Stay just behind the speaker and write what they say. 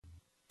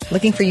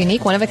Looking for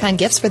unique, one-of-a-kind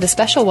gifts for the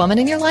special woman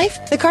in your life?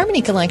 The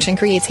Carmony Collection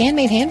creates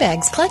handmade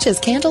handbags,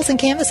 clutches, candles, and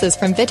canvases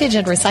from vintage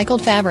and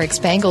recycled fabrics,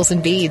 bangles,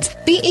 and beads.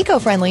 Be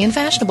eco-friendly and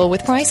fashionable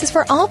with prices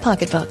for all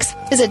pocketbooks.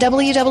 Visit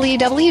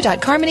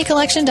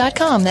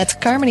www.carmonycollection.com. That's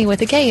Carmony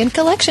with a K and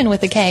Collection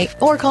with a K.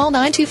 Or call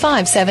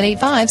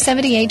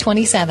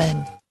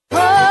 925-785-7827.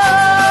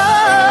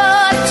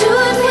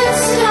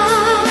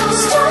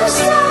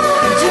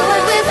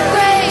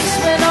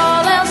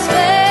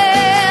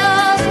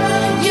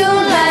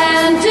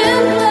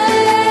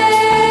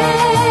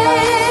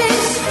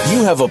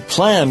 You have a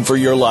plan for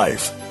your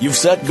life. You've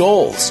set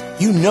goals.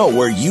 You know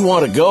where you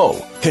want to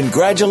go.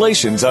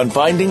 Congratulations on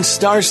finding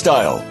Star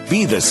Style.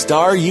 Be the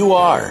star you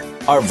are.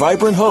 Our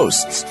vibrant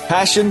hosts,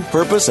 passion,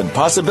 purpose, and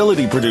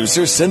possibility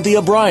producer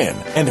Cynthia Bryan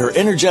and her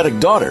energetic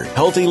daughter,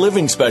 healthy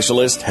living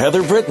specialist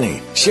Heather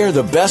Brittany, share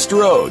the best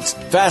roads,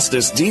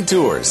 fastest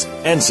detours,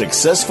 and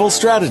successful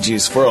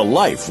strategies for a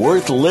life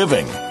worth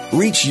living.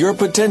 Reach your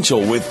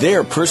potential with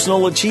their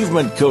personal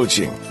achievement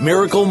coaching,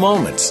 miracle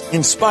moments,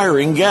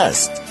 inspiring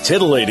guests,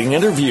 titillating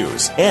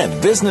interviews,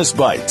 and business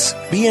bites.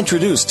 Be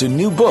introduced to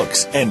new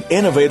books and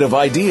innovative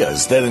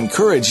ideas that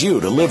encourage you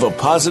to live a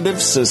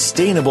positive,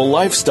 sustainable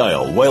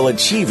lifestyle while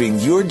achieving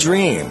your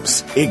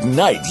dreams.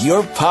 Ignite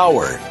your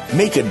power.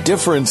 Make a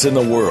difference in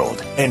the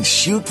world and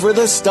shoot for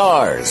the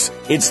stars.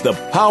 It's the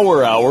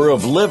Power Hour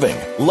of living,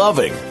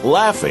 loving,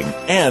 laughing,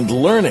 and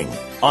learning.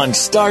 On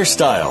Star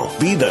Style,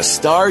 be the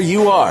star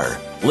you are.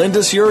 Lend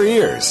us your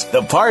ears.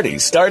 The party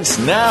starts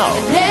now.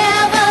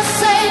 Never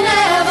say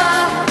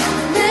never.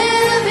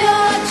 Live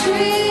your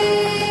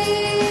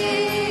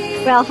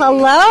dream. Well,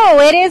 hello.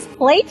 It is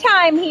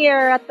playtime here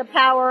at the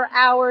Power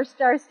Hour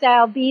Star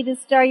Style. Be the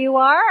star you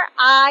are.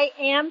 I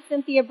am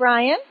Cynthia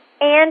Bryan.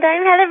 And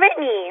I'm Heather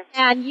Brittany.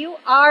 And you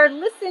are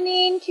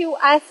listening to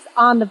us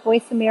on the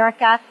Voice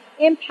America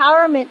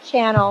Empowerment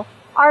Channel.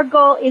 Our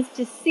goal is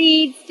to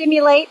seed,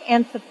 stimulate,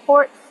 and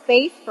support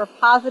space for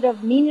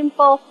positive,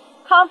 meaningful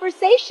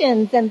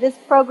conversations. And this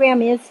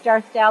program is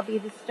Star Style, Be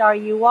the Star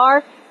You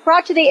Are,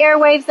 brought to the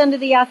airwaves under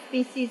the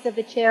auspices of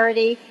the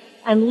Charity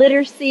and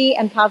Literacy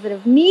and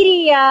Positive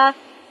Media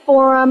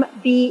Forum,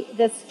 Be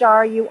the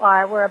Star You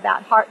Are. We're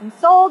about heart and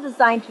soul,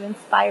 designed to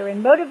inspire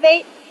and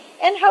motivate,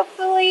 and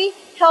hopefully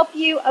help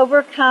you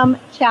overcome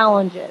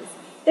challenges.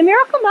 The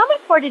Miracle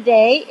Moment for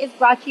today is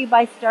brought to you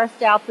by Star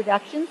Style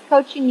Productions,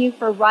 coaching you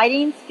for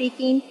writing,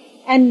 speaking,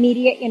 and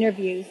media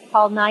interviews.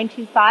 Call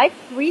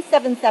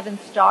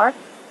 925-377-STAR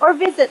or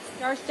visit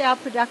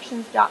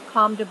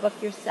starstyleproductions.com to book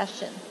your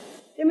session.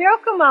 The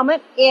Miracle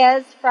Moment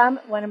is from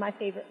one of my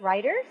favorite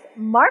writers,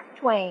 Mark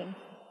Twain.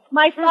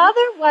 My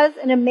father was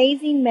an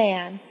amazing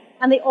man,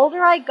 and the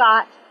older I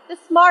got, the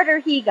smarter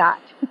he got.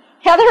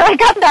 Heather, I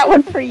got that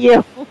one for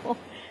you.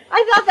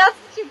 I thought that's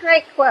such a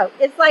great quote.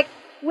 It's like,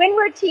 when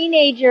we're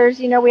teenagers,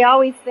 you know, we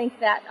always think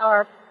that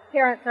our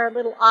parents are a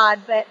little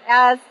odd, but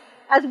as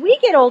we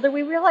get older,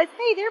 we realize,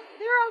 hey, they're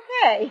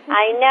okay.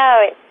 I know,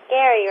 it's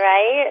scary,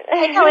 right?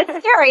 I know, it's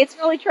scary. It's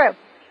really true.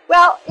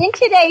 Well, in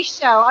today's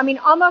show, I mean,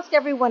 almost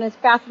everyone is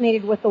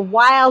fascinated with the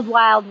wild,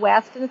 wild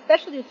West, and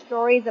especially the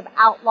stories of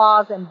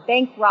outlaws and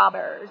bank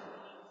robbers.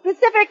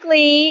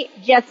 Specifically,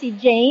 Jesse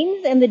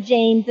James and the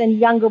James and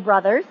Younger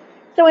brothers.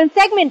 So in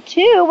segment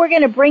 2, we're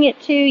going to bring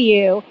it to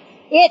you.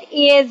 It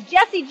is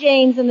Jesse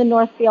James and the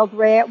Northfield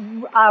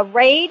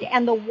Raid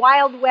and the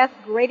Wild West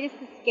Greatest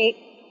Escape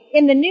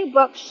in the new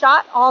book,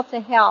 Shot All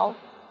to Hell,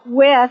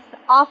 with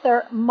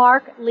author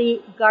Mark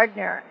Lee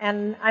Gardner.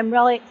 And I'm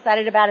really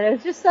excited about it. It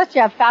was just such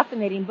a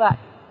fascinating book.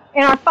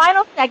 In our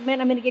final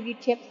segment, I'm going to give you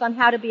tips on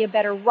how to be a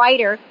better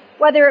writer,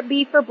 whether it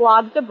be for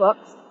blogs or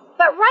books.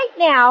 But right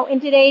now,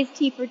 in today's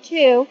Tea for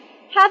Two,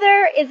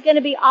 Heather is going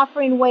to be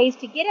offering ways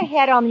to get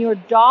ahead on your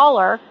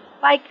dollar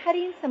by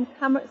cutting some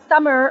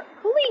summer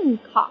cooling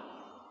costs.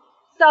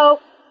 So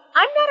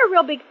I'm not a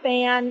real big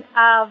fan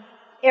of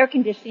air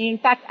conditioning. In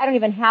fact, I don't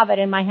even have it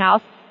in my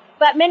house.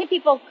 But many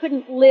people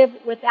couldn't live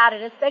without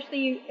it,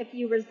 especially if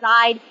you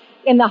reside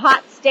in the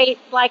hot states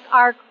like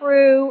our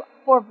crew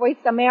for Voice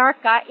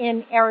America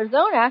in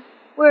Arizona,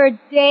 where a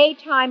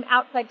daytime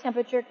outside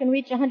temperature can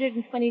reach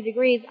 120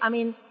 degrees. I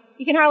mean,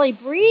 you can hardly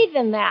breathe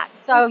in that.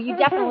 So you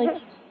definitely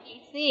need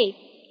AC.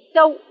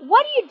 So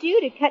what do you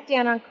do to cut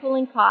down on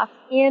cooling costs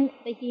in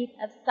the heat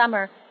of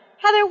summer?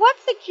 Heather, what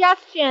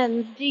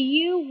suggestions do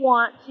you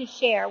want to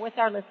share with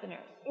our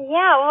listeners?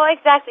 Yeah, well,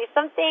 exactly.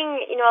 Something,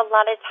 a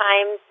lot of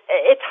times,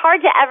 it's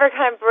hard to ever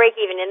kind of break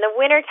even. In the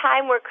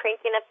wintertime, we're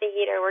cranking up the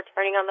heater, we're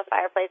turning on the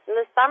fireplace. In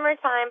the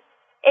summertime,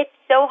 it's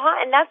so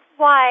hot, and that's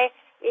why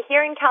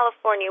here in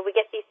California, we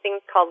get these things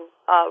called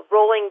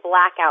rolling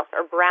blackouts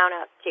or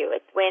brownouts, too.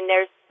 It's when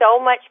there's so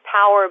much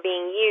power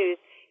being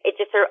used, it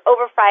just sort of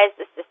overfries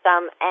the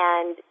system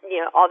and,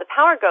 all the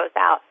power goes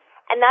out.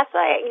 And that's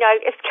why,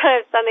 it's kind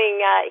of something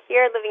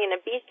here living in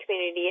a beach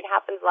community, it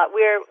happens a lot.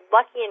 We're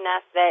lucky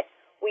enough that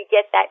we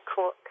get that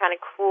cool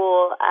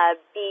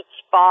beach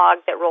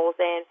fog that rolls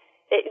in.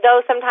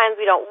 Though sometimes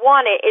we don't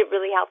want it, it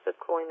really helps with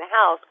cooling the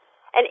house.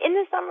 And in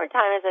the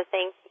summertime, as I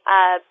think,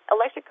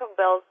 electrical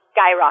bills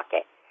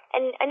skyrocket.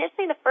 And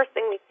initially, the first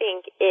thing we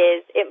think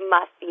is it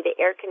must be the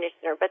air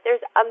conditioner, but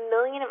there's a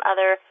million of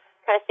other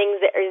kind of things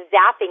that are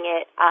zapping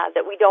it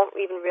that we don't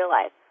even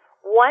realize.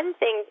 One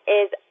thing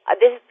is,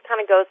 this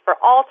kind of goes for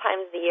all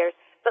times of the year,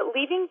 but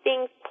leaving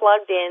things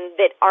plugged in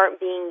that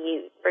aren't being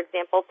used. For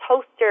example,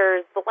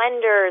 toasters,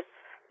 blenders,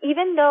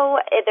 even though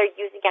they're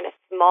using at a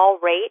small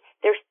rate,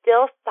 they're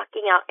still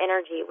sucking out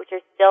energy, which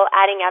are still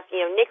adding up,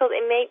 nickels.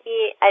 It may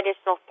be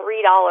additional $3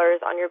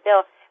 on your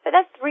bill, but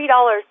that's $3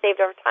 saved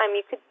over time.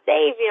 You could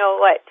save,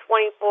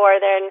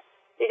 24, then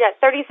you got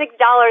 $36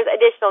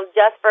 additional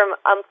just from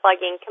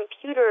unplugging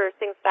computers,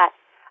 things like that.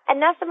 And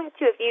that's something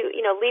too, if you,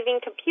 leaving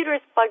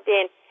computers plugged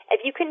in,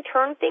 if you can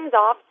turn things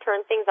off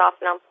and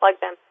unplug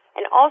them.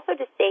 And also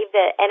to save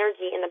the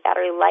energy and the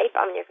battery life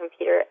on your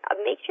computer,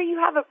 make sure you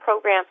have a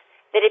program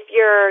that if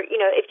you're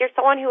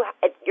someone who,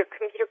 your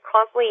computer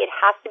constantly, it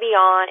has to be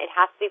on, it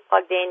has to be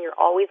plugged in, you're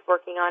always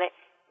working on it,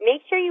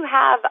 make sure you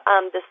have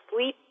the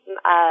sleep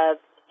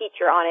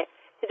feature on it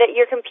so that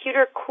your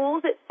computer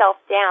cools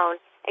itself down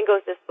and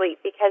goes to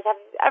sleep. Because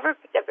have you ever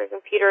picked up your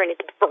computer and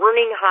it's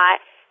burning hot?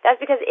 That's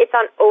because it's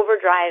on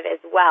overdrive as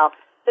well.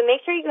 So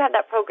make sure you have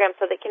that program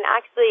so that it can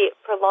actually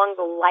prolong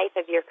the life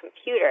of your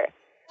computer.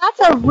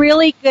 That's a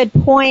really good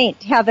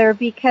point, Heather,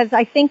 because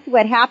I think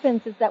what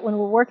happens is that when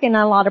we're working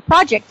on a lot of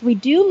projects, we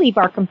do leave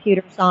our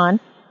computers on,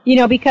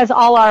 because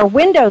all our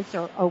windows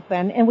are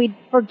open, and we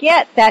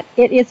forget that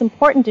it is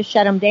important to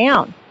shut them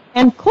down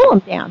and cool them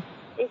down.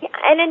 Yeah,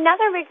 and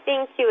another big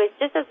thing, too, is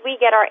just as we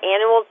get our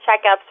annual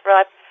checkups for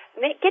us,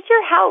 get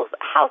your house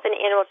an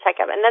annual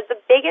checkup. And that's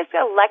the biggest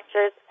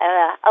electricity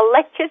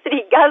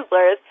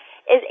guzzlers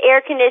is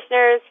air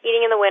conditioners,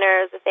 heating in the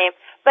winter is the same,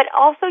 but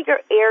also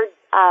your air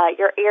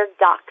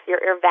ducts, your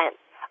air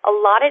vents. A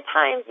lot of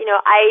times,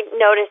 I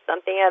noticed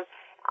something of,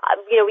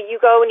 you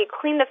go and you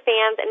clean the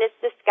fans and it's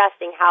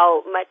disgusting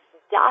how much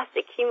dust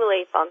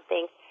accumulates on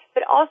things.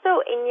 But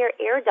also in your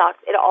air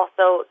ducts, it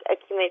also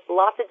accumulates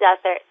lots of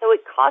dust there. So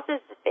it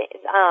causes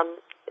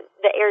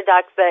the air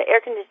ducts, the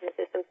air conditioning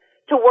system,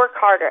 to work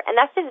harder. And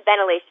that's just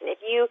ventilation.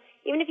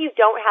 Even if you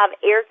don't have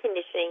air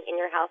conditioning in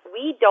your house,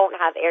 we don't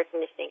have air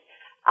conditioning.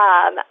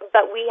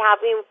 But we have,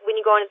 when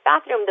you go in the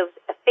bathroom, those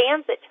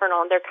fans that turn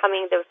on, those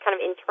kind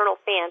of internal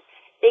fans,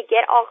 they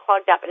get all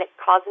clogged up and it's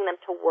causing them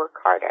to work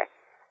harder.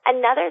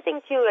 Another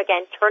thing too,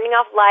 again, turning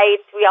off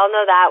lights, we all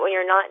know that when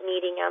you're not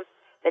needing them.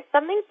 But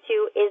something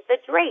too is the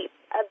drapes.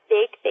 A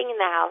big thing in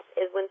the house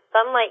is when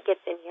sunlight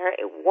gets in here,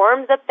 it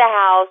warms up the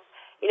house,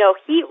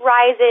 heat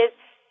rises.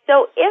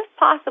 So if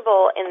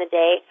possible in the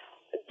day,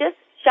 just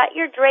shut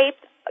your drapes.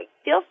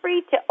 Feel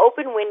free to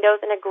open windows,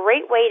 and a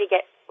great way to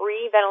get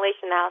free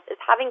ventilation in the house is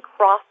having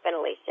cross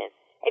ventilation.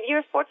 If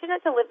you're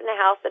fortunate to live in a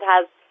house that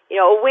has,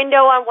 a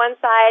window on one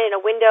side and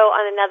a window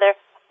on another,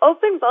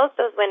 open both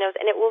those windows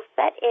and it will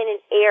set in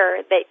an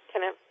air that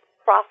kind of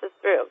crosses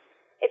through.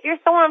 If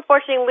you're someone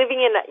unfortunately living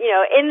in,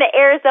 in the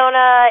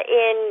Arizona,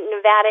 in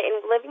Nevada,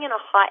 and living in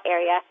a hot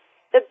area,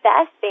 the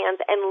best fans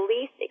and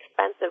least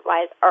expensive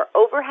wise are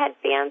overhead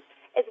fans,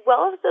 as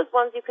well as those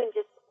ones you can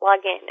just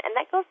plug in. And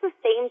that goes the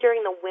same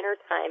during the winter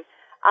time.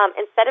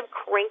 Instead of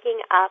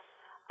cranking up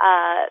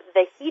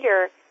the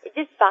heater,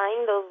 just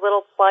buying those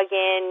little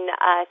plug-in,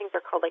 I think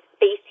they're called like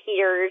space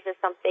heaters or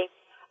something,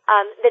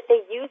 that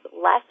they use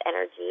less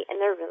energy and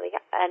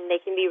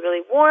they can be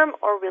really warm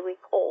or really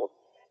cold.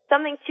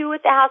 Something too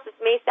with the house, this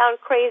may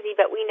sound crazy,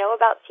 but we know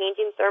about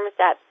changing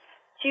thermostats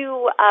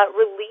to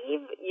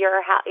relieve your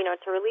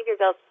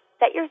bills.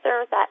 Set your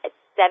thermostat at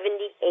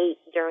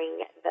 78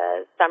 during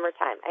the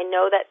summertime. I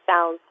know that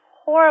sounds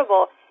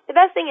horrible. The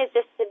best thing is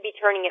just to be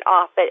turning it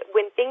off, but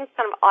when things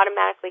kind of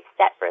automatically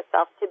set for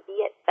itself, to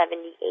be at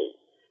 78.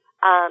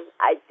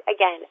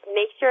 Again,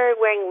 make sure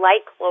wearing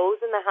light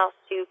clothes in the house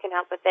too can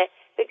help with it.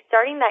 But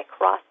starting that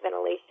cross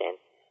ventilation.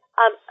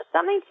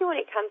 Something too when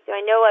it comes to,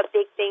 I know a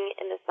big thing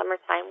in the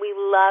summertime, we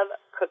love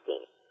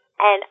cooking.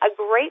 And a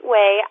great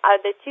way,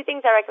 the two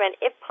things I recommend,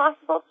 if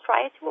possible,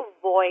 try to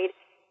avoid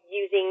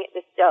using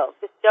the stove.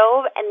 The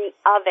stove and the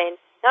oven,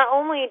 not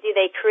only do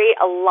they create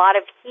a lot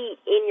of heat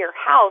in your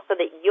house so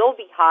that you'll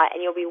be hot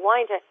and you'll be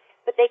wanting to,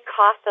 but they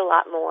cost a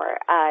lot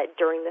more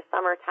during the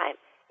summertime.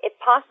 If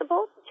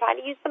possible, try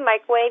to use the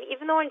microwave,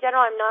 even though in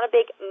general I'm not a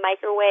big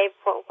microwave,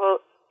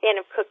 quote-unquote, fan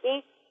of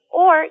cooking.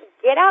 Or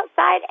get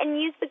outside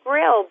and use the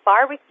grill,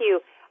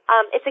 barbecue.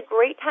 It's a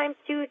great time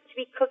too to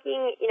be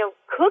cooking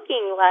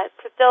less,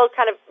 to still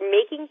kind of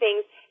making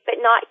things,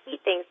 but not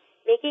heat things.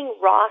 Making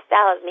raw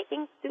salads,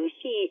 making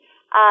sushi,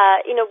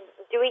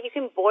 you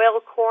can boil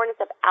corn and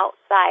stuff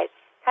outside.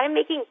 Kind of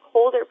making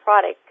colder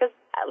products, because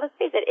let's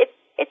face it,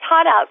 it's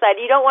hot outside.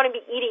 You don't want to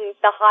be eating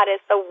the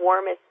hottest, the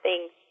warmest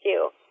things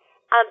too.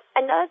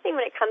 Another thing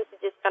when it comes to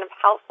just kind of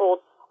household,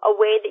 a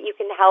way that you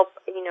can help,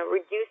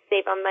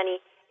 save on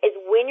money, is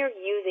when you're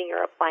using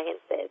your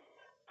appliances.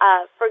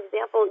 For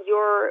example,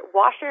 your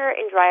washer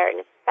and dryer,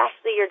 and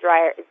especially your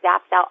dryer,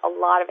 zaps out a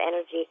lot of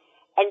energy.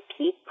 And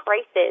peak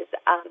prices,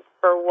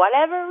 for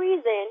whatever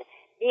reason,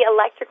 the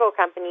electrical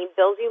company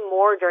bills you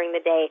more during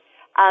the day.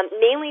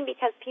 mainly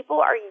because people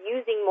are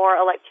using more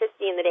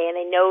electricity in the day, and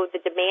they know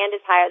the demand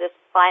is higher, the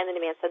supply and the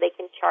demand, so they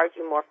can charge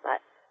you more for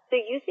that. So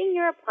using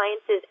your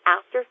appliances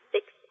after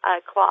 6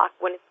 o'clock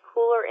when it's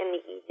cooler in the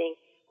evening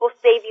will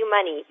save you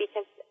money,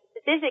 because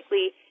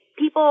physically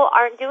people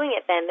aren't doing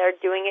it then. They're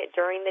doing it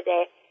during the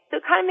day. So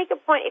kind of make a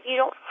point if you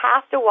don't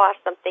have to wash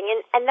something,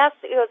 and that's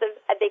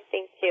a big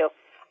thing too.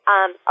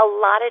 A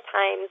lot of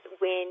times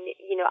when,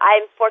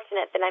 I'm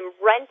fortunate that I'm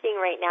renting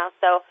right now,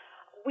 so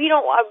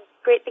a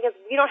great thing is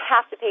we don't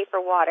have to pay for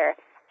water.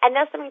 And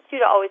that's something too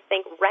to always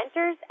think.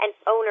 Renters and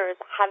owners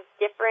have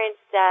different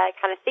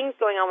kind of things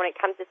going on when it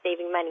comes to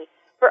saving money.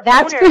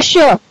 That's for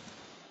sure.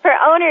 For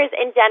owners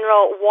in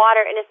general,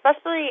 water, and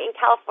especially in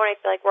California,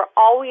 I feel like we're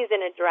always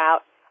in a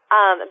drought.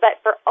 But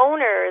for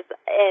owners,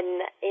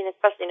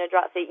 especially in a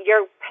drought, so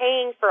you're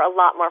paying for a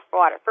lot more for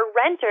water. For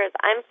renters,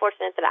 I'm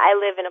fortunate that I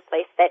live in a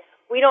place that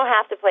we don't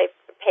have to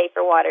pay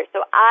for water.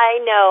 So I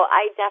know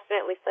I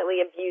definitely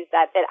slightly abuse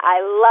that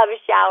I love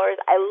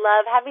showers. I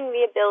love having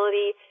the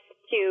ability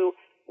to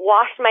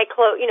wash my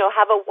clothes,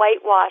 have a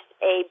white wash,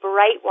 a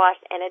bright wash,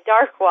 and a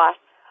dark wash.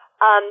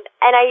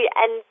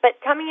 But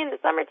coming in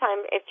the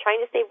summertime, if trying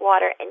to save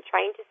water and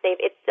trying to save,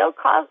 it's still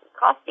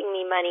costing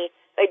me money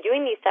by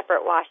doing these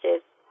separate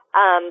washes.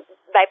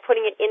 By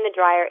putting it in the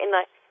dryer, in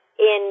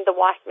the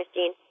wash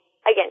machine.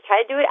 Again, try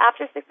to do it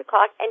after 6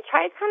 o'clock, and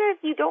try to kind of,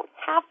 if you don't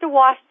have to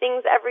wash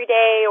things every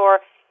day, or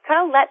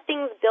kind of let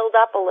things build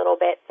up a little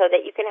bit so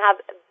that you can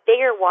have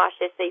bigger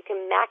washes so you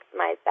can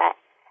maximize that.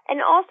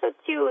 And also,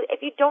 too,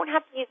 if you don't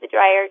have to use the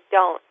dryer,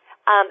 don't.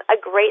 A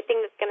great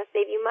thing that's going to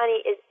save you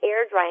money is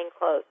air drying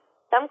clothes.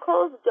 Some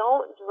clothes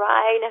don't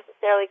dry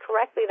necessarily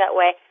correctly that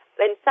way,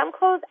 and some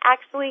clothes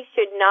actually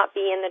should not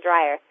be in the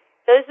dryer.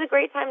 So this is a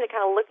great time to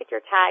kind of look at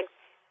your tags,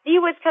 see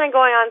what's kind of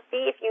going on,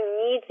 see if you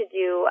need to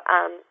do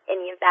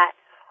any of that.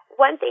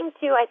 One thing,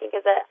 too, I think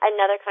is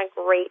another kind of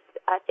great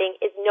thing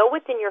is know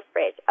what's in your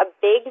fridge. A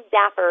big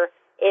zapper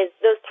is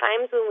those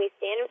times when we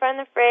stand in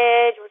front of the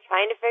fridge, we're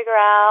trying to figure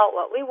out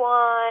what we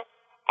want,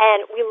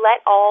 and we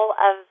let all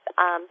of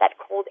that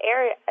cold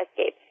air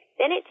escape.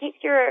 Then it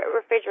takes your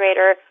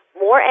refrigerator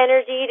more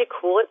energy to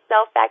cool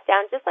itself back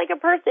down. Just like a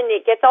person,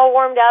 it gets all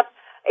warmed up.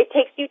 It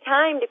takes you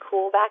time to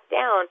cool back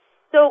down.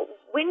 So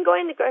when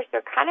going to the grocery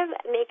store, kind of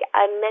make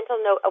a mental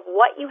note of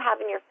what you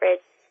have in your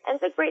fridge. And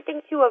it's a great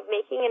thing, too, of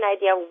making an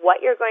idea of what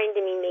you're going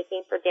to be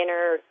making for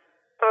dinner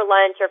or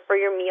lunch or for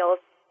your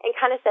meals, and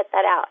kind of set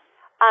that out.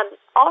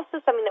 Also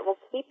something that will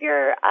keep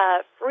your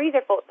freezer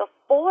full. The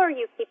fuller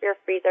you keep your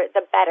freezer,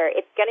 the better.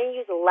 It's going to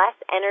use less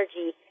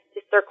energy to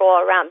circle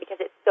around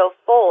because it's so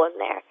full in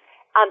there.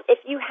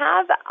 If you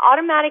have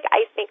automatic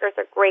ice makers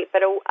are great,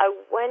 but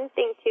one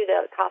thing, too,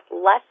 that costs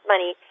less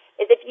money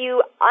is if you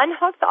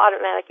unhook the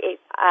automatic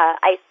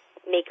ice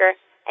maker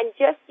and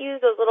just use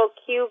those little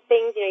cube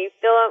things, you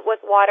fill it with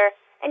water,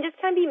 and just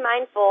kind of be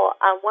mindful.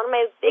 One of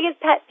my biggest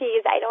pet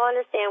peeves, I don't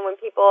understand when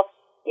people,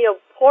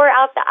 pour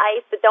out the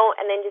ice but don't,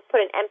 and then just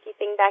put an empty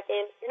thing back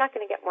in. You're not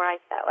going to get more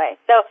ice that way.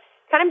 So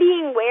kind of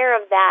being aware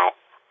of that,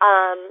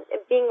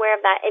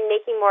 and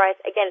making more ice.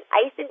 Again,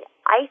 ice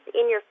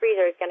in your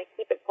freezer is going to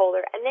keep it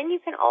colder, and then you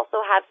can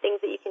also have things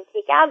that you can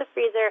take out of the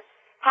freezer,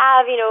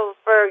 have,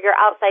 for your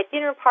outside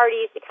dinner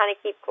parties to kind of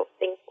keep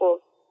things cool.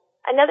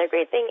 Another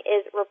great thing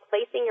is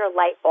replacing your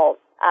light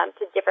bulbs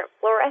to different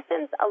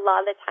fluorescents. A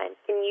lot of the times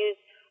can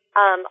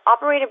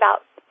operate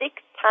about 6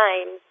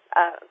 times,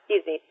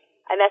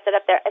 I messed it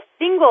up there. A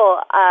single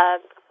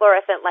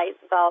fluorescent light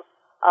bulb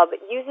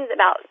uses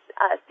about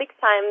 6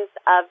 times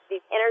of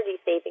these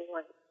energy-saving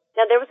ones.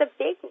 Now, there was a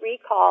big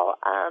recall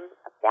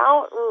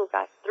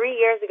about, 3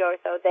 years ago or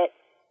so that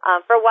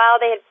for a while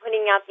they had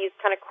putting out these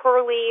kind of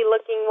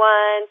curly-looking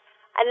ones,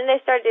 and then they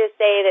started to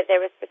say that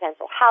there was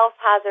potential health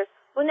hazards.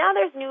 Well, now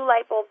there's new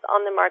light bulbs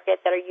on the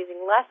market that are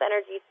using less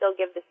energy, still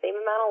give the same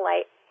amount of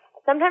light.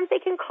 Sometimes they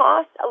can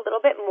cost a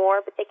little bit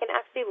more, but they can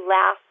actually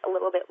last a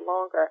little bit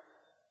longer.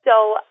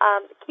 So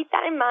keep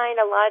that in mind.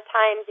 A lot of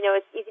times,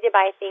 it's easy to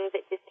buy things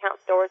at discount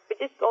stores,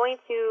 but just going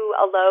to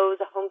a Lowe's,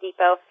 a Home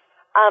Depot,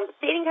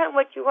 stating kind of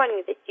what you're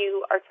wanting, that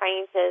you are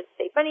trying to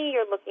save money,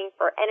 you're looking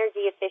for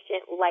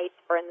energy-efficient lights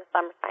for in the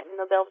summertime, and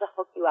they'll be able to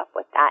hook you up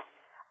with that.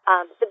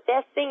 The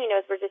best thing,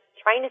 is we're just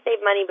trying to save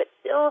money, but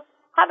still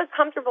have a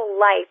comfortable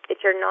life that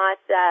you're not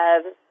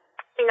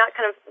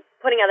kind of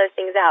putting other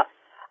things out.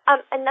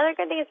 Another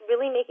good thing is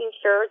really making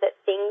sure that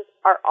things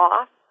are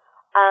off.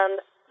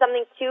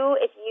 Something, too,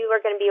 if you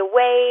are going to be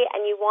away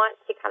and you want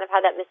to kind of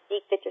have that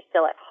mystique that you're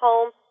still at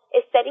home,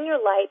 is setting your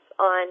lights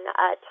on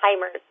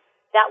timers.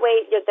 That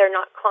way they're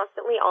not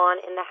constantly on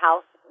in the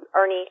house,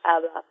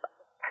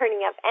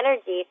 burning up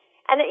energy,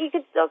 and that you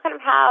can still kind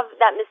of have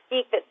that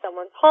mystique that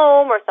someone's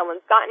home or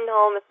someone's gotten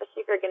home,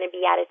 especially if you're going to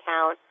be out of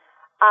town.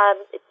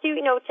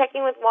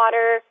 Checking with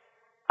water,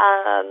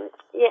 and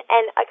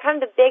kind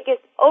of the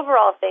biggest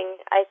overall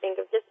thing, I think,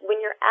 of just when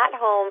you're at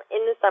home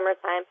in the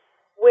summertime,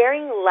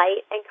 wearing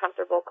light and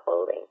comfortable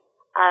clothing.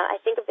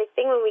 I think a big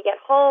thing when we get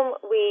home,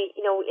 we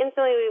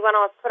instantly we want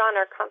to put on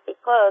our comfy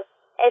clothes.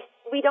 If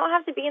we don't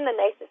have to be in the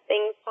nicest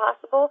things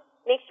possible,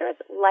 make sure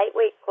it's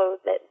lightweight clothes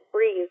that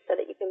breathe so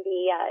that you can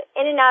be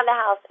in and out of the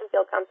house and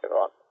feel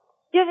comfortable.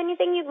 Do you have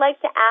anything you'd like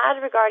to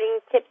add regarding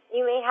tips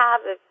you may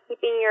have of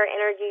keeping your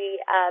energy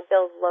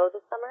bills low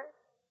this summer?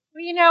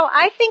 Well,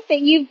 I think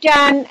that you've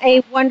done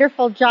a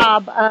wonderful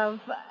job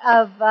of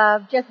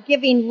just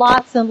giving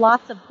lots and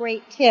lots of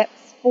great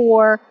tips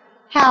for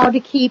how to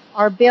keep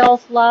our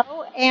bills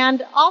low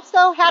and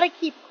also how to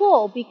keep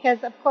cool,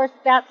 because of course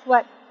that's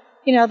what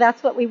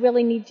we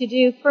really need to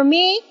do. For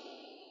me,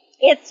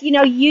 it's,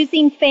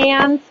 using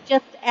fans,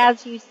 just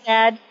as you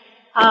said.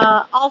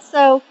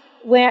 Also,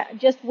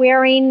 just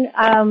wearing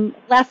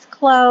less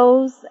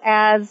clothes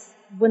as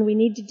when we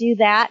need to do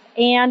that.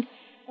 And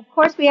of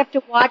course, we have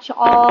to watch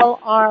all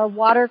our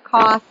water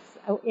costs.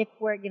 If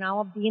we're,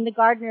 being the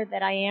gardener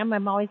that I am,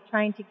 I'm always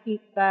trying to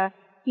keep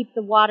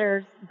the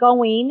waters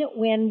going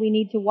when we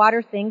need to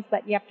water things,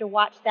 but you have to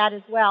watch that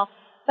as well.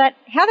 But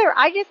Heather,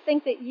 I just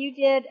think that you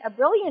did a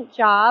brilliant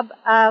job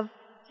of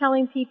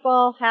telling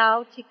people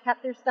how to cut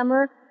their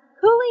summer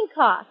cooling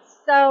costs.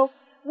 So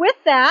with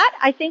that,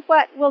 I think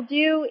what we'll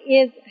do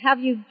is have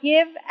you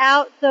give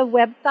out the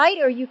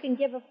website, or you can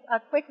give a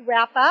quick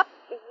wrap up.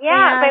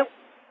 Yeah,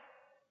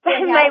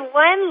 my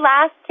one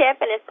last tip,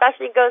 and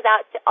especially goes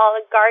out to all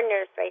the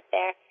gardeners right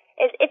there,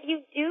 is if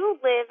you do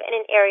live in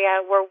an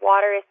area where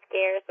water is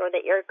scarce or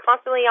that you're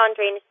constantly on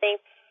drainage things,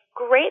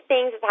 great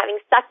things is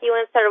having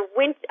succulents, sort of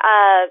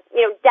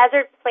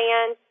desert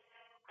plants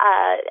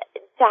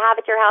to have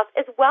at your house,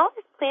 as well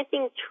as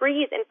planting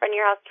trees in front of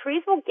your house.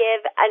 Trees will give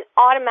an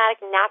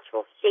automatic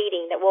natural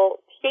shading that will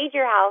shade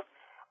your house,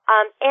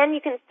 and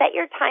you can set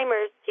your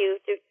timers to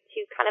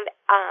kind of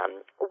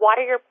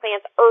water your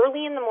plants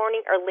early in the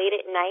morning or late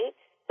at night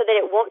so that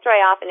it won't dry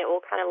off and it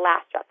will kind of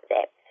last throughout the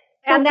day.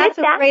 And that's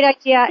a great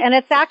idea. And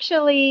it's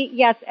actually,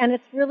 yes, and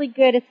it's really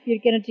good if you're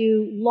going to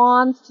do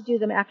lawns to do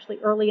them actually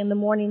early in the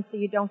morning so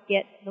you don't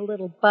get the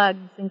little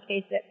bugs in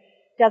case it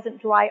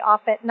doesn't dry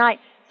off at night.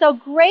 So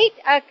great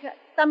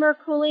summer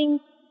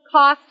cooling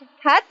cost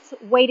cuts.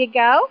 Way to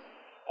go.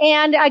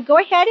 And go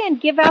ahead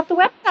and give out the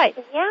website.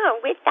 Yeah,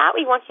 with that,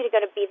 we want you to go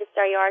to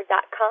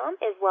BeTheStarYouAre.com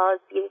as well as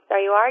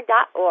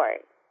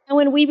BeTheStarYouAre.org. And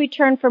when we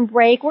return from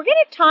break, we're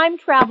going to time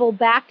travel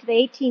back to the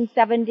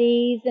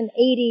 1870s and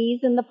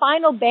 80s and the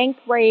final bank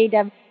raid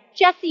of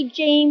Jesse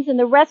James and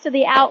the rest of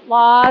the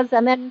outlaws,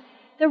 and then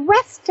the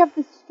rest of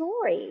the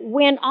story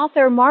when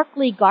author Mark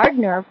Lee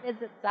Gardner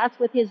visits us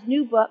with his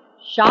new book,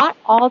 Shot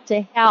All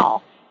to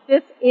Hell.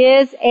 This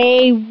is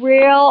a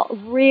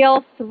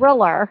real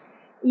thriller.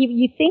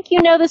 You think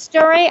you know the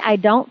story? I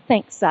don't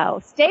think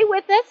so. Stay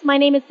with us. My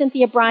name is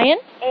Cynthia Bryan.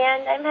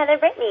 And I'm Heather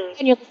Brittany.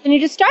 And you're listening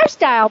to Star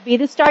Style. Be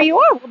the star you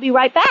are. We'll be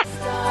right back.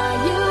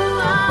 Star you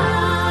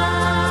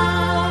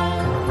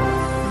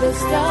are, the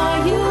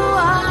star you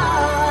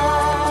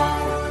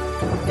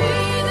are.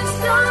 Be the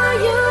star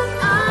you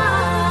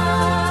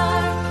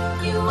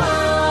are. You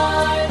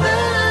are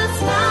the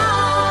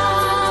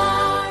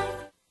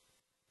star.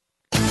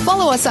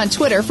 Follow us on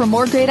Twitter for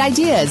more great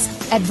ideas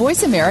at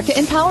Voice America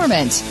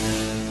Empowerment.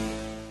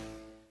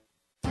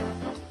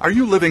 Are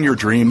you living your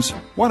dreams?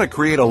 Want to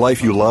create a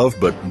life you love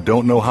but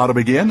don't know how to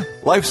begin?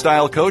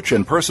 Lifestyle coach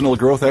and personal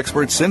growth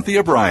expert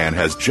Cynthia Bryan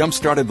has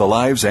jump-started the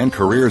lives and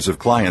careers of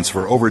clients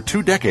for over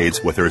 2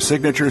 decades with her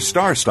signature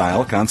Star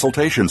Style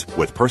consultations.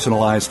 With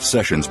personalized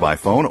sessions by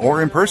phone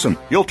or in person,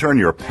 you'll turn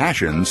your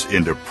passions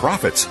into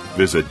profits.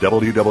 Visit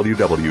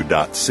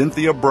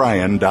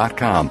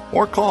www.cynthiabryan.com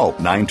or call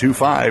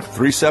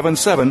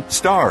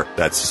 925-377-STAR.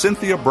 That's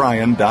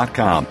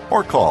cynthiabryan.com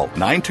or call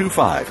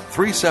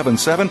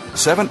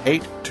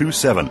 925-377-7827.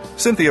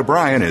 Cynthia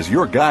Bryan is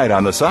your guide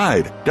on the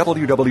side.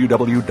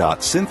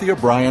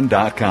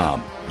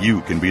 www.cynthiabryan.com.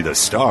 You can be the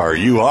star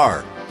you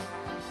are.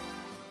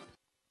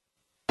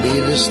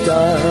 Be the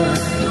star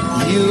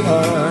you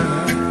are.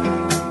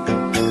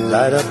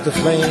 Light up the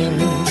flame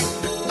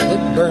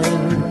that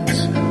burns.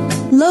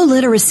 Low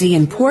literacy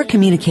and poor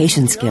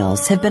communication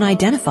skills have been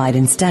identified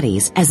in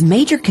studies as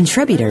major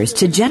contributors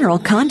to general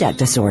conduct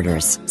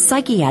disorders,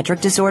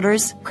 psychiatric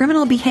disorders,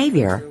 criminal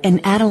behavior,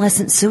 and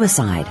adolescent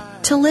suicide.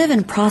 To live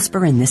and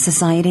prosper in this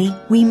society,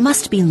 we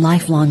must be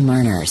lifelong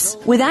learners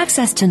with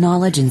access to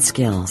knowledge and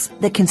skills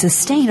that can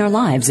sustain our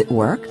lives at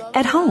work,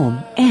 at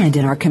home, and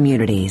in our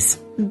communities.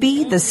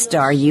 Be the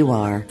Star You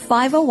Are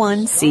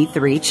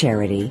 501c3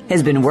 charity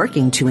has been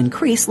working to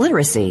increase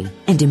literacy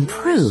and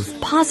improve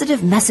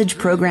positive message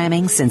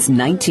programming since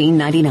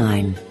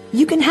 1999.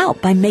 You can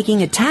help by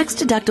making a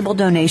tax-deductible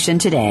donation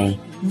today.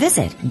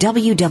 Visit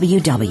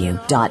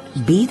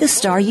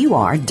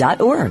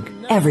www.BeTheStarYouAre.org.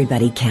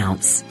 Everybody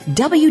counts.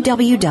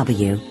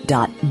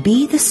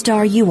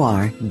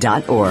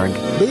 www.BeTheStarYouAre.org.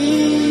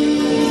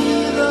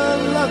 Be the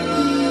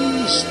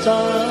lucky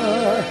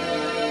star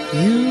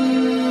you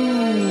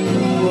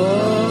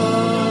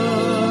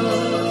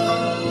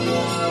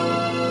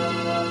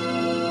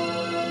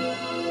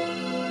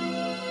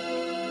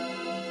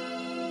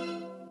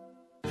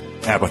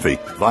Apathy,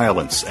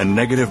 violence, and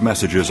negative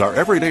messages are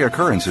everyday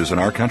occurrences in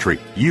our country.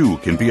 You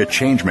can be a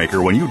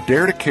changemaker when you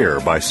dare to care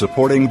by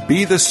supporting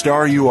Be the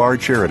Star You Are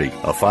charity,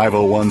 a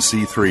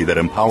 501c3 that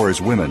empowers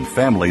women,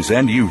 families,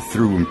 and youth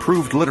through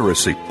improved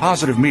literacy,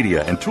 positive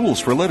media, and tools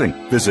for living.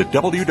 Visit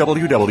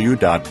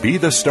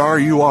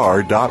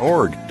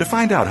www.bethestarur.org to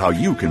find out how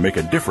you can make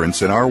a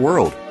difference in our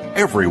world.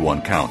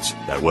 Everyone counts.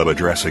 That web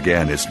address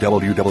again is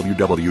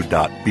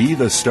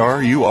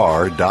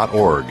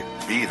www.bethestarur.org.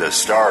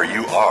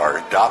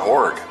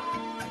 BeTheStarYouAre.org.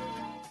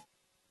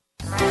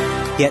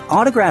 Get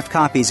autographed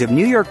copies of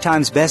New York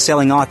Times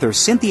bestselling author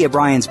Cynthia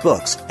Bryan's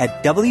books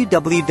at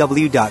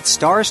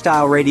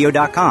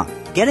www.starstyleradio.com.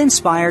 Get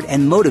inspired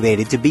and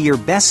motivated to be your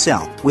best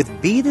self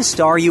with Be the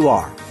Star You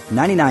Are,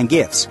 99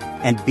 gifts,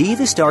 and Be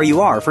the Star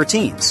You Are for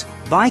teens.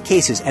 Buy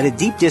cases at a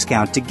deep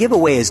discount to give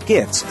away as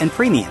gifts and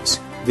premiums.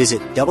 Visit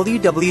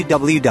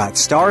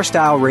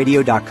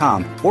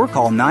www.starstyleradio.com or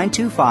call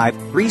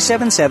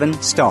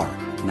 925-377-STAR.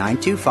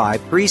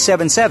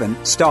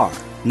 925-377-STAR.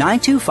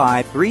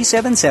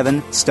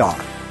 925-377-STAR.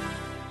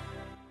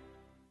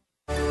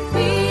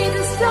 Be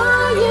the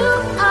star you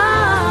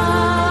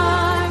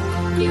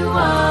are. You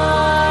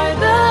are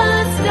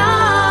the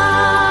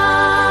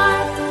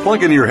star.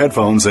 Plug in your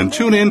headphones and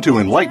tune in to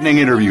enlightening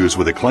interviews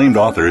with acclaimed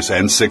authors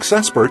and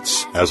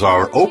successperts as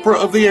our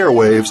Oprah of the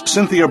airwaves,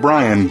 Cynthia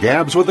Bryan,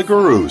 gabs with the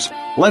gurus.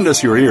 Lend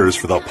us your ears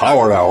for the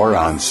Power Hour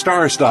on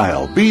Star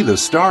Style. Be the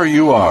Star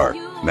You Are.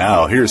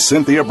 Now, here's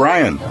Cynthia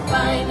Bryan.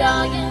 Find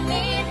all you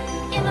need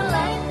in a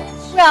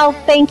life. Well,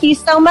 thank you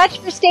so much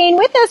for staying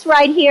with us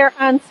right here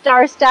on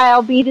Star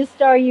Style, Be the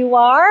Star You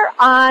Are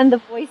on the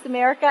Voice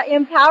America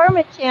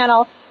Empowerment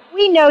Channel.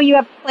 We know you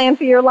have a plan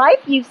for your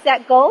life. You've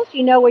set goals.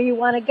 You know where you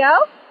want to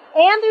go.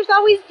 And there's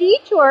always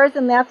detours,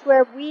 and that's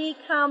where we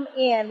come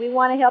in. We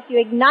want to help you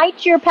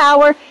ignite your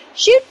power,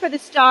 shoot for the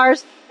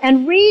stars,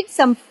 and read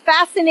some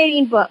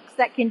fascinating books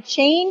that can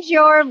change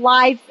your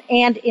life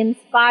and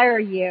inspire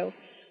you.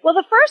 Well,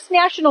 the First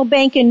National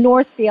Bank in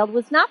Northfield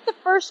was not the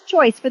first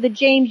choice for the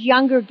James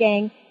Younger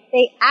gang.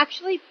 They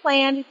actually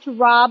planned to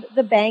rob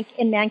the bank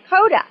in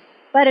Mankota,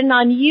 but an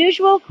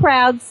unusual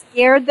crowd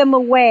scared them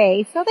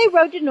away. So they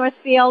rode to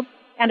Northfield,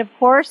 and of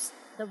course,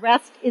 the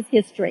rest is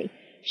history.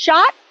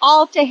 Shot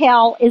All to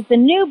Hell is the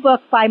new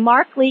book by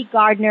Mark Lee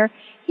Gardner.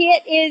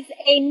 It is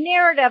a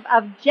narrative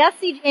of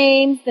Jesse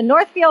James, the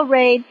Northfield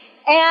Raid,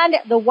 and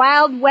the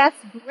Wild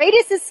West's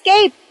greatest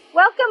escape.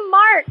 Welcome,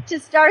 Mark,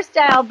 to Star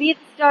Style. Be the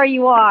Star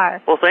You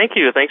Are. Well, thank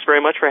you. Thanks very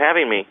much for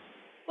having me.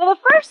 Well,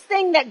 the first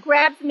thing that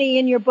grabs me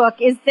in your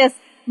book is this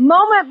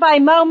moment by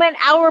moment,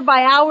 hour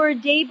by hour,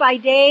 day by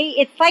day.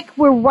 It's like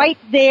we're right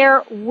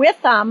there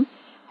with them.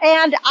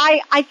 And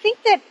I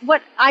think that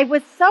what I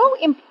was so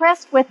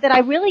impressed with that I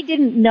really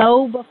didn't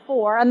know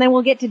before, and then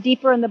we'll get to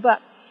deeper in the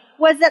book,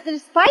 was that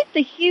despite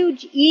the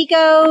huge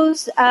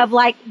egos of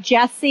like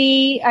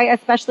Jesse,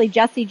 especially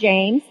Jesse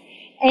James,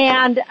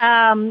 and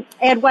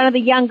one of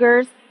the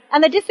Youngers,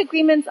 and the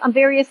disagreements on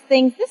various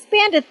things, this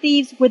band of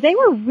thieves, they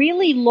were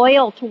really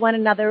loyal to one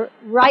another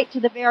right to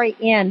the very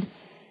end.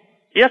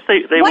 Yes,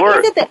 they were. What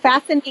is it that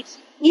fascinates?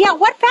 Yeah,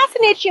 what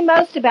fascinates you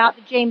most about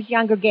the James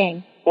Younger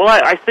gang? Well,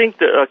 I think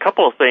that a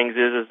couple of things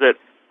is that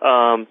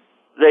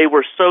they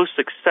were so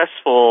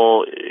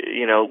successful,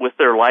 with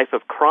their life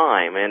of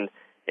crime,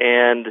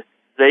 and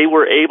they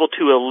were able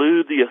to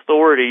elude the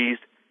authorities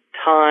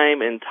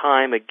time and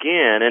time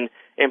again,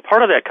 and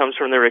part of that comes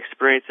from their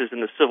experiences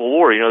in the Civil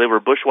War. They were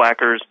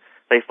bushwhackers.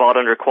 They fought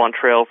under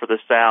Quantrell for the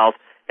South,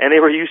 and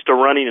they were used to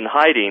running and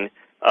hiding.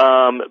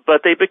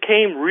 But they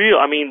became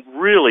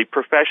really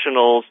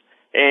professionals,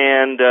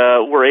 and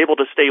were able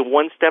to stay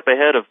one step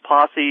ahead of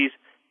posses,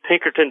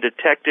 Pinkerton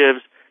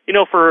detectives,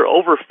 for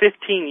over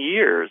 15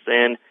 years.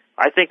 And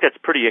I think that's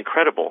pretty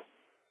incredible.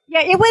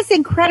 Yeah, it was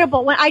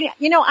incredible. When I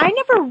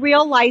never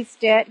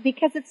realized it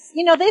because it's,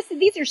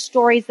 these are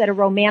stories that are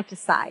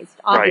romanticized,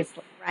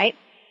 obviously, right?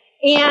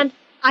 And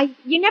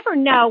you never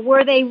know,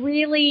 were they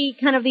really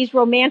kind of these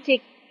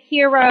romantic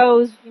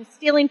heroes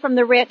stealing from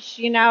the rich,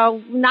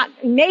 not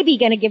maybe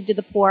going to give to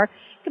the poor?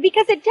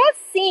 Because it does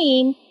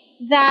seem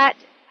that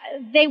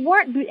they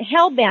weren't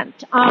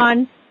hell-bent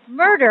on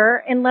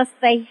murder unless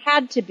they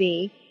had to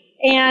be.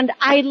 And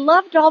I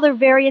loved all their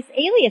various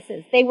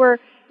aliases. They were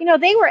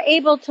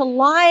able to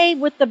lie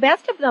with the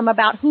best of them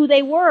about who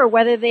they were,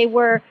 whether they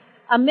were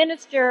a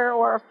minister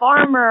or a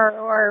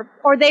farmer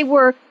or they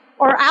were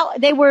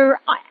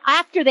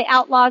after the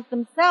outlaws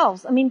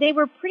themselves. I mean, they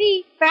were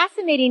pretty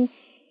fascinating.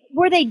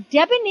 Were they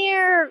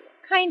debonair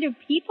kind of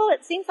people?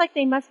 It seems like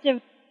they must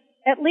have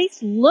at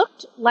least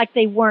looked like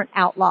they weren't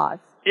outlaws.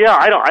 Yeah,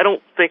 I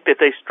don't think that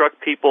they struck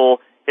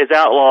people as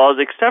outlaws,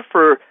 except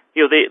for,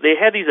 they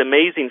had these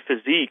amazing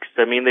physiques.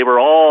 I mean, they were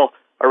all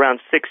around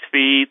 6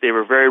 feet. They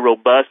were very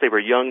robust. They were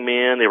young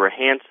men. They were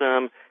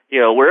handsome.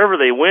 Wherever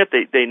they went,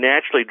 they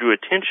naturally drew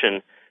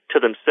attention to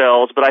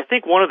themselves. But I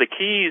think one of the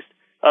keys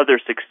of their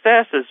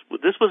success is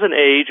this was an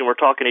age, and we're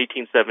talking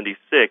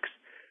 1876,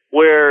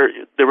 where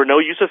there were no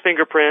use of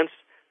fingerprints,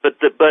 but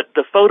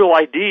the photo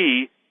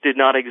ID did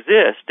not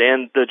exist.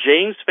 And the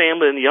James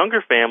family and the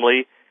Younger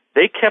family,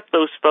 they kept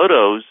those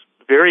photos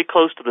very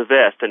close to the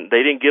vest, and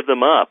they didn't give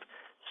them up.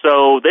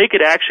 So they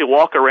could actually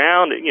walk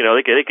around, you know,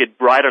 they could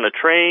ride on a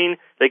train,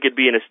 they could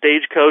be in a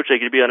stagecoach, they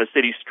could be on a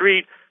city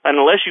street, and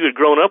unless you had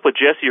grown up with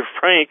Jesse or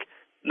Frank,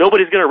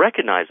 nobody's going to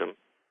recognize them.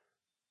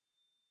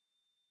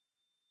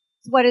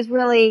 What is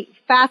really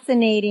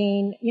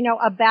fascinating, you know,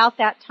 about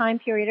that time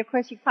period, of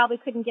course, you probably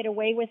couldn't get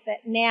away with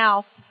it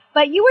now,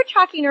 but you were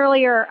talking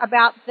earlier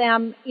about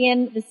them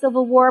in the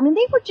Civil War. I mean,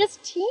 they were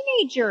just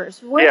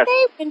teenagers, weren't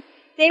they? When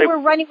they were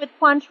running with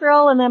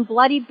Quantrill and then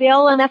Bloody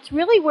Bill, and that's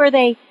really where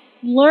they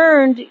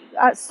learned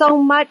so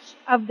much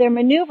of their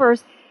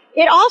maneuvers.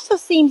 It also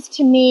seems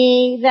to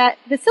me that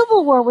the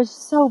Civil War was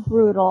so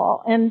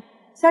brutal and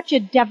such a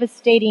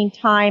devastating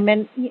time,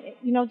 and, you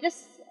know,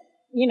 just,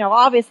 you know,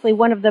 obviously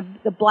one of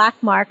the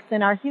black marks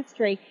in our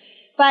history.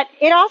 But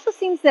it also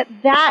seems that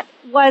that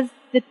was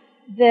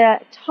the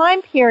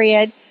time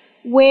period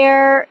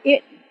where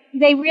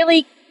they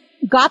really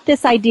got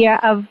this idea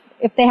of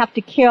if they have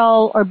to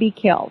kill or be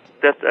killed.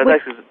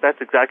 That's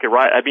exactly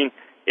right. I mean,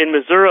 in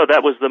Missouri,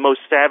 that was the most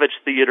savage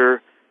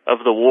theater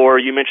of the war.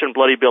 You mentioned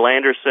Bloody Bill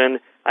Anderson.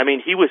 I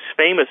mean, he was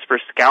famous for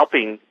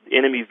scalping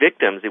enemy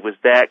victims. It was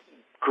that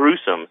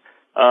gruesome.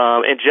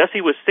 And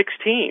Jesse was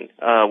 16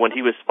 when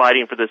he was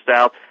fighting for the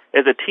South.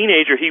 As a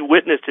teenager, he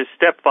witnessed his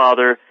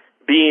stepfather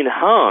being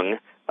hung,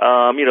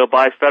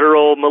 by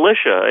federal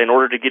militia in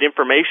order to get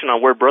information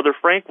on where Brother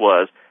Frank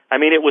was. I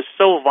mean, it was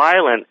so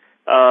violent,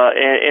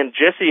 and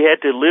Jesse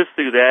had to live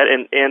through that.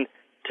 And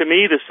to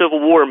me, the Civil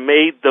War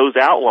made those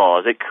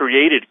outlaws. It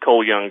created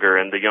Cole Younger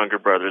and the Younger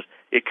brothers.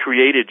 It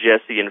created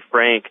Jesse and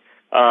Frank.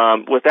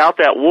 Without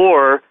that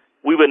war,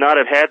 we would not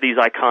have had these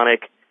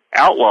iconic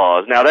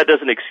outlaws. Now, that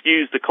doesn't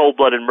excuse the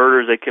cold-blooded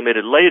murders they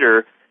committed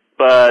later,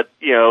 but,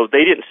 you know,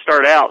 they didn't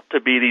start out to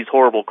be these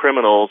horrible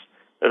criminals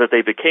that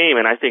they became,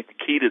 and I think the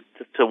key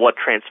to what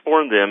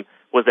transformed them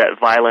was that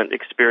violent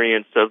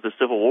experience of the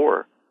Civil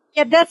War.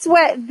 Yeah, that's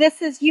what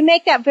this is. You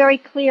make that very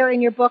clear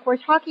in your book. We're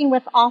talking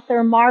with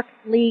author Mark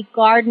Lee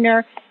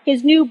Gardner.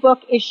 His new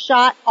book is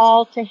Shot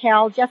All to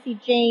Hell, Jesse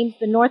James,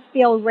 The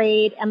Northfield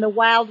Raid, and the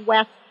Wild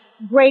West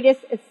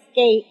Greatest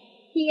Escape.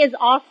 He is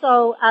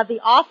also the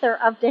author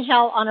of To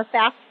Hell on a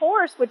Fast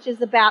Horse, which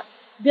is about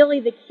Billy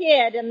the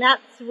Kid, and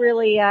that's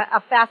really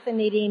a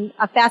fascinating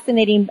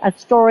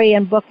story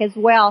and book as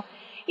well.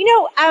 You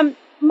know,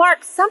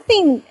 Mark,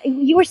 something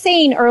you were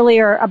saying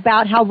earlier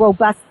about how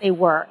robust they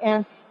were,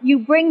 and you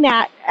bring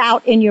that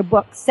out in your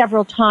book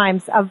several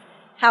times of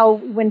how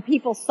when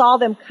people saw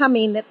them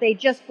coming that they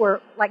just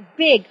were like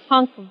big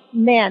hunk of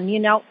men, you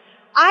know.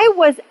 I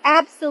was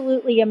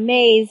absolutely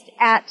amazed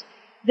at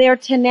their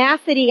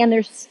tenacity and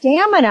their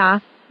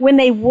stamina when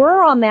they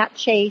were on that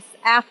chase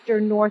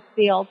after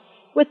Northfield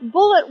with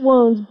bullet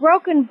wounds,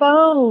 broken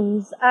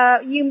bones.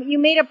 You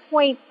made a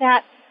point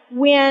that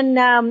when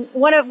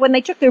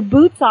they took their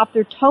boots off,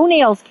 their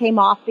toenails came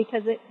off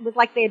because it was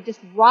like they had just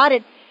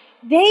rotted.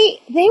 They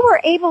were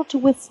able to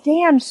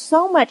withstand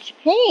so much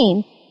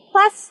pain,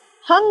 plus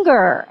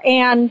hunger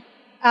and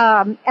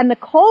the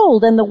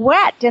cold and the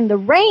wet and the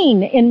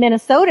rain in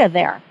Minnesota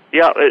there.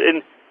 Yeah,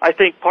 and I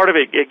think part of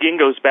it, again,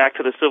 goes back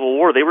to the Civil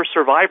War. They were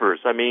survivors.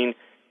 I mean,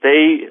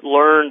 they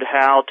learned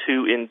how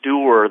to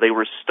endure. They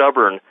were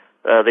stubborn.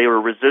 They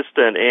were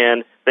resistant,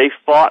 and they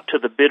fought to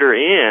the bitter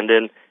end.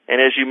 And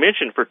as you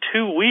mentioned, for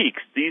 2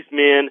 weeks, these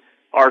men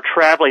are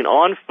traveling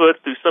on foot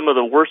through some of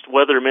the worst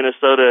weather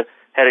Minnesota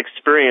had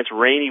experienced,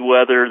 rainy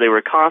weather. They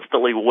were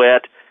constantly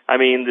wet. I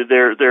mean,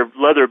 their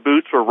leather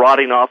boots were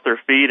rotting off their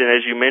feet, and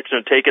as you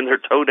mentioned, taking their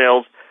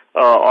toenails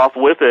off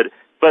with it.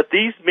 But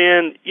these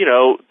men, you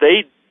know,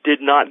 they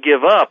did not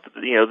give up.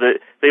 You know,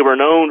 they were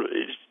known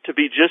to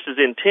be just as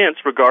intense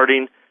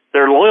regarding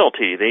their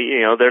loyalty.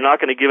 They're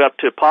not going to give up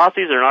to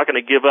posses. They're not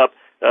going to give up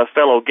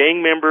fellow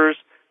gang members.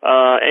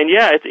 And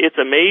yeah, it's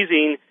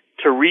amazing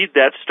to read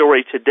that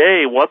story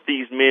today, what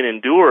these men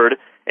endured.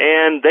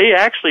 And they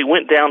actually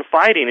went down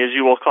fighting, as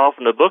you will recall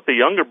from the book, the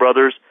Younger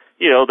brothers.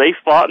 You know, they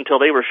fought until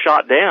they were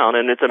shot down,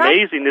 and it's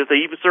amazing that they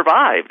even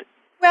survived.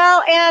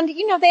 Well, and,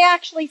 you know, they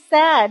actually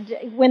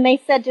said, when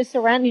they said to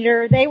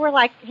surrender, they were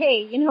like,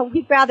 hey, you know,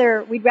 we'd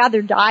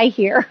rather die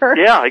here.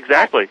 Yeah,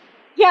 exactly.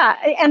 Yeah,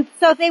 and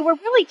so they were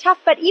really tough,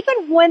 but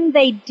even when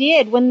they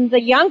did, when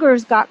the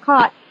Youngers got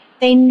caught,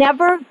 they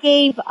never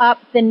gave up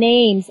the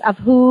names of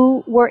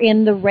who were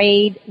in the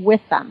raid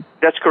with them.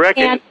 That's correct.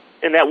 And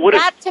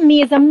that to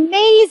me is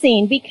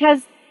amazing,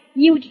 because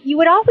you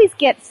would always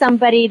get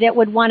somebody that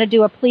would want to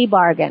do a plea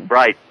bargain.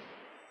 Right.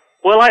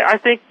 Well, I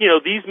think, you know,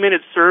 these men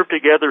had served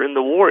together in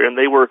the war, and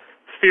they were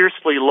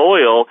fiercely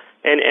loyal,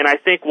 and I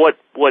think what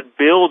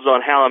builds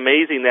on how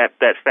amazing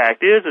that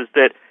fact is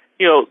that,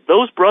 you know,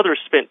 those brothers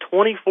spent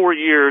 24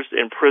 years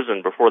in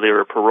prison before they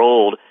were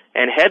paroled,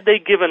 and had they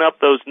given up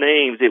those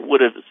names, it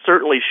would have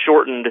certainly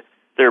shortened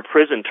their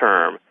prison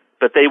term,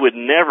 but they would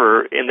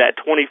never, in that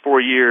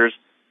 24 years,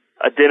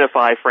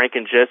 identify Frank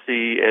and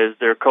Jesse as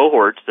their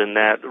cohorts in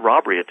that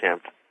robbery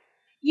attempt.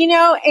 You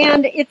know,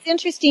 and it's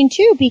interesting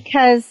too,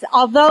 because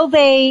although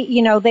they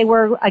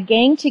were a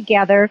gang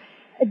together,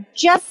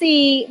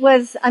 Jesse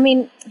was, I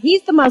mean,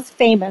 he's the most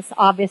famous,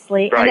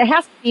 obviously, Right. and it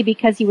has to be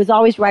because he was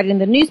always writing in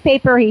the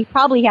newspaper. He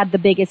probably had the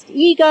biggest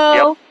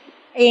ego,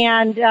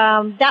 and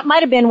that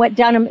might have been what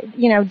did him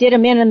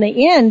in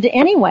the end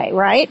anyway,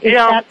 right?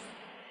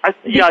 I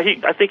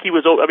think he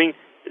was. I mean,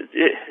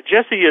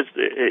 Jesse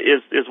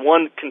is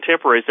one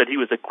contemporary said he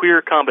was a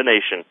queer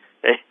combination,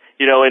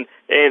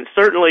 and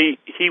certainly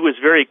he was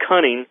very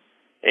cunning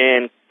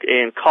and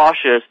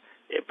cautious,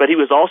 but he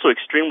was also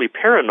extremely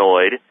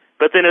paranoid.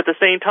 But then at the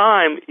same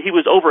time, he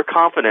was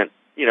overconfident.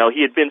 He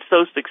had been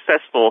so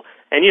successful,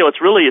 and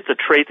it's a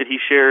trait that he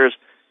shares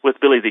with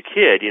Billy the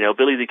Kid.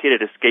 Billy the Kid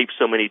had escaped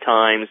so many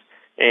times,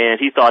 and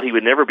he thought he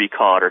would never be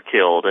caught or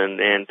killed, and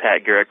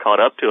Pat Garrett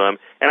caught up to him.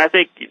 And I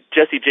think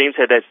Jesse James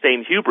had that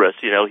same hubris.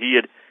 He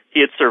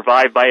had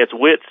survived by his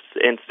wits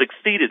and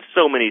succeeded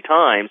so many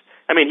times.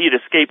 I mean, he had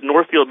escaped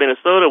Northfield,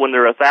 Minnesota when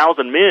there were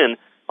 1,000 men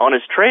on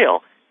his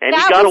trail. And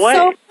he got away.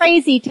 That was so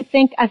crazy to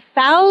think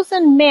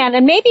 1,000 men,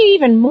 and maybe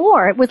even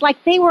more. It was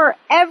like they were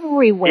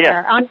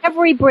everywhere, on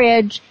every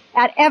bridge,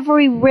 at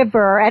every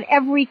river, at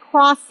every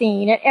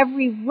crossing, at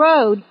every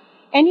road,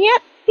 and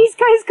yet these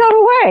guys got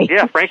away.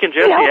 Yeah, Frank and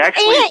Jesse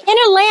actually. And in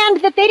a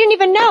land that they didn't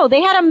even know.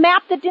 They had a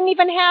map that they didn't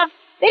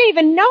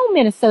even know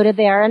Minnesota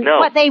there. And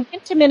they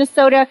went to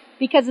Minnesota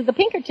because of the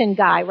Pinkerton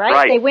guy,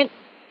 right? They went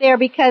there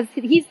because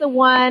he's the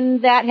one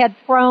that had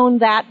thrown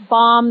that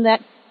bomb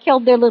that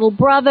killed their little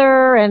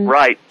brother and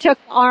took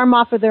the arm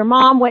off of their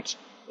mom, which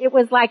it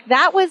was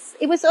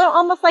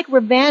almost like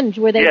revenge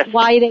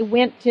why they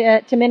went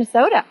to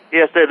Minnesota.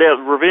 Yes, the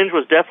revenge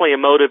was definitely a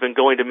motive in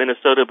going to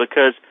Minnesota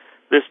because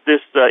this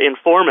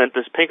informant,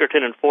 this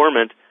Pinkerton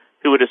informant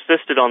who had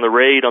assisted on the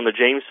raid on the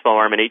James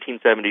farm in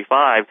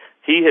 1875,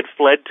 he had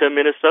fled to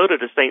Minnesota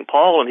to St.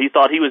 Paul, and he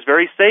thought he was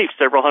very safe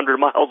several hundred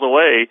miles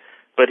away,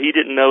 but he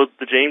didn't know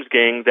the James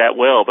gang that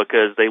well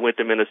because they went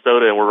to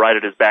Minnesota and were right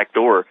at his back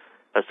door.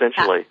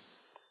 Essentially.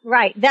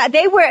 Right.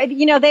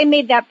 They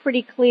made that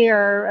pretty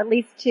clear, at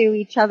least to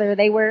each other.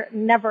 They were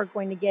never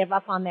going to give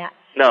up on that.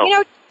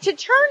 No. To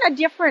turn a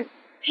different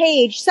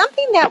page,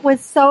 something that was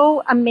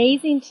so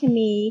amazing to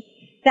me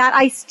that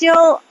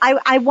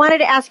I wanted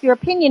to ask your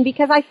opinion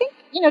because I think,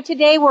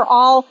 today we're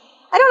all,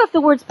 I don't know if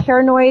the word's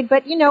paranoid,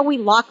 but, we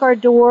lock our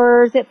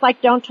doors. It's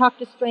like don't talk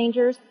to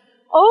strangers.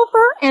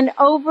 Over and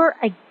over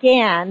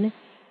again,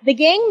 the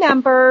gang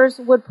members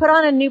would put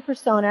on a new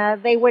persona.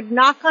 They would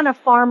knock on a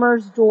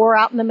farmer's door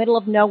out in the middle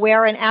of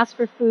nowhere and ask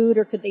for food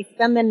or could they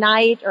spend the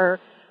night or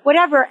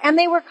whatever. And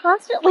they were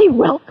constantly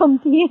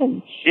welcomed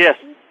in. Yes.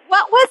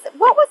 What was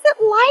it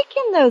like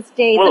in those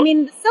days? Well, I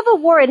mean, the Civil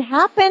War had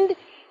happened.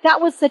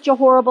 That was such a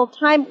horrible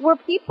time.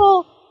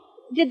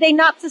 Did they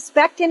not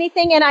suspect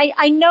anything? And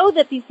I know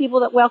that these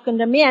people that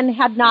welcomed them in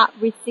had not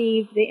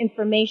received the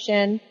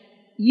information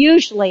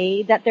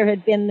usually that there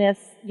had been this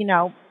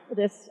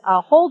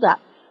holdup.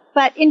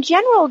 But in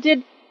general,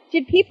 did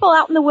people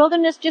out in the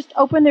wilderness just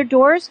open their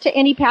doors to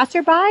any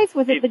passerbys?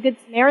 Was it the Good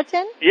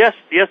Samaritan? Yes,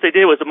 they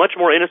did. It was a much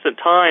more innocent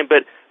time,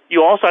 but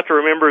you also have to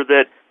remember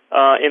that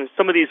in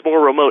some of these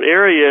more remote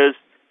areas,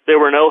 there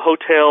were no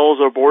hotels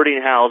or boarding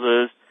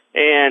houses,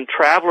 and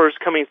travelers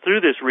coming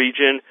through this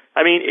region,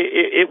 I mean,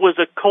 it was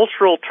a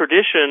cultural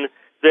tradition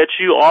that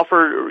you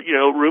offered,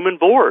 room and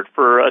board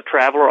for a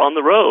traveler on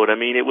the road. I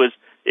mean, it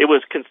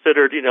was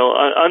considered,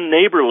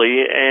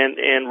 unneighborly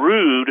and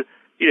rude,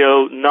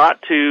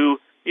 not to,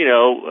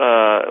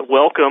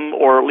 welcome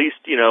or at least,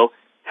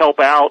 help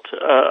out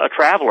a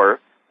traveler,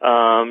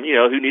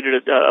 who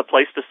needed a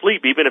place to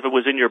sleep, even if it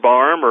was in your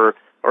barn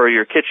or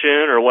your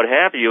kitchen or what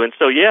have you. And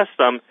so, yes,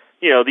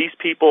 these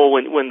people,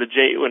 when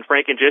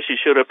Frank and Jesse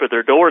showed up at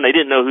their door and they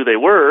didn't know who they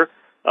were,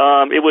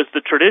 it was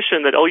the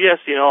tradition that,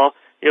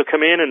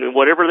 come in and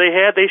whatever they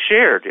had, they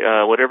shared,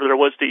 whatever there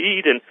was to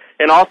eat.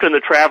 And often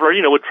the traveler,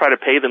 would try to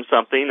pay them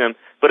something.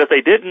 But if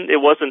they didn't, it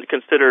wasn't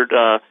considered,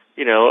 a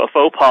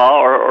faux pas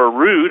or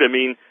rude. I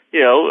mean,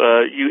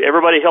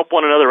 everybody helped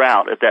one another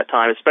out at that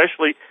time,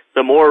 especially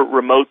the more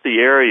remote the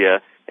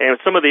area. And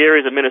some of the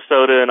areas of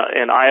Minnesota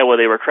and Iowa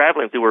they were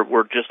traveling through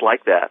were just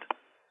like that.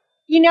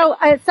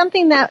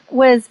 Something that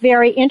was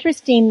very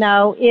interesting,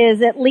 though,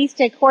 is at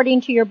least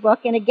according to your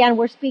book, and again,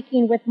 we're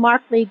speaking with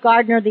Mark Lee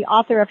Gardner, the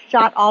author of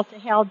Shot All to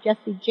Hell,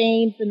 Jesse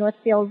James, The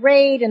Northfield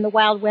Raid, and The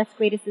Wild West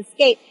Greatest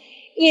Escape,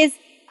 is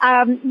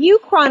you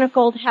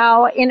chronicled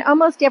how in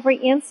almost every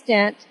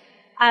instant,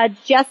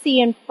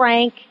 Jesse and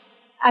Frank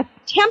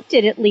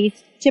attempted at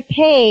least to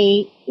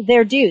pay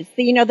their dues.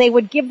 They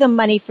would give them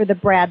money for the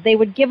bread. They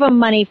would give them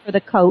money for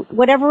the coat,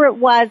 whatever it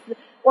was,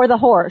 or the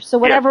horse, so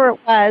whatever it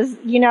was,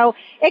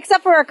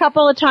 except for a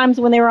couple of times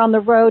when they were on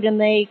the road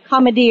and they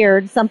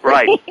commandeered something.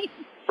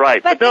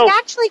 Right. But they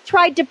actually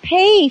tried to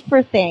pay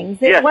for things.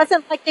 It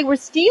wasn't like they were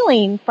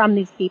stealing from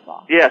these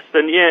people. Yes,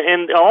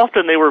 and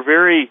often they were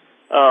very,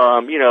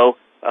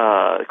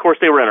 of course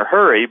they were in a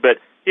hurry, but,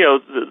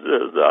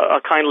 a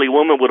kindly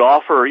woman would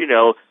offer,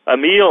 a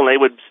meal and they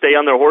would stay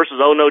on their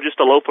horses. Oh no, just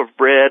a loaf of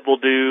bread will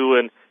do.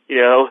 And,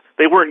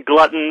 they weren't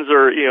gluttons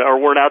or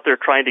weren't out there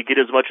trying to get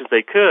as much as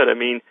they could. I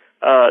mean,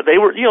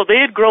 they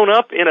had grown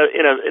up in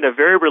a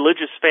very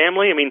religious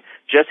family. I mean,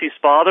 Jesse's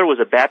father was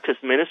a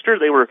Baptist minister.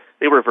 They were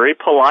very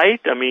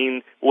polite. I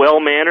mean,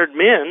 well-mannered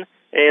men,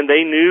 and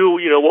they knew,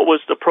 what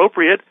was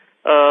appropriate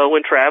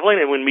when traveling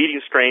and when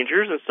meeting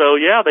strangers. And so,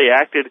 yeah, they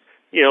acted,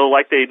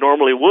 like they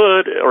normally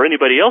would, or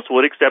anybody else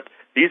would, except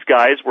these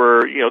guys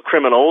were,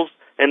 criminals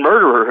and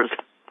murderers.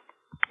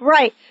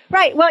 Right.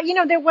 Well,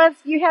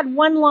 you had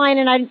one line,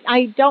 and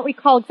I don't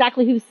recall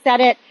exactly who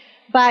said it,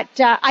 but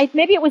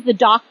maybe it was the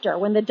doctor,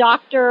 when the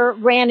doctor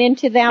ran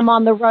into them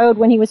on the road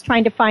when he was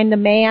trying to find the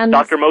man.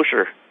 Dr.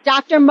 Mosher.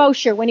 Dr.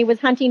 Mosher, when he was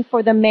hunting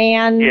for the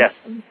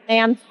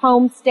man's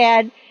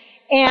homestead.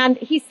 And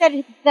he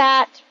said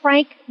that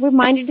Frank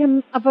reminded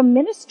him of a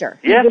minister.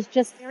 Yes. He was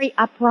just very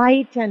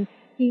upright, and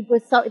he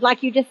was, so,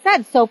 like you just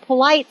said, so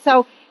polite.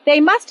 So they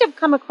must have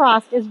come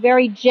across as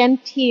very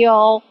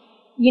genteel,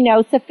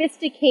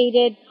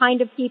 sophisticated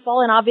kind of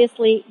people, and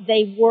obviously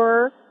they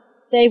were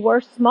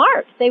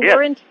smart. They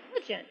were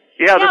intelligent.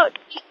 Yeah. Now,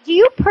 do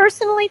you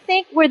personally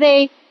think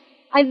they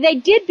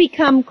did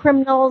become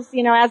criminals,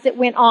 as it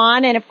went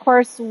on, and of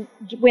course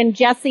when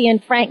Jesse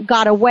and Frank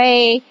got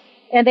away,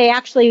 and they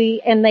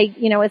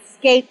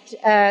escaped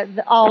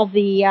all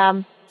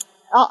the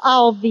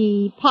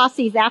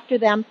posses after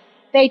them,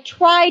 they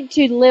tried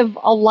to live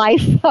a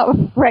life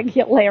of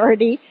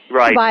regularity.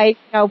 Right. By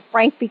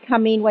Frank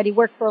becoming he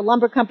worked for a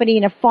lumber company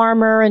and a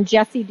farmer, and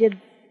Jesse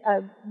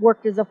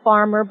worked as a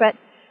farmer, but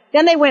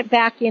then they went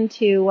back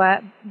into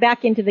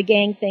the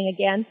gang thing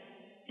again.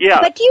 Yeah.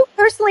 But do you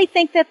personally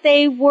think that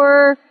they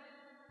were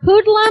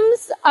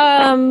hoodlums?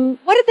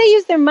 What did they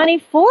use their money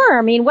for?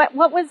 I mean, what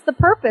was the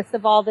purpose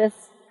of all this?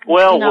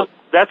 Well,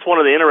 that's one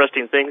of the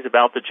interesting things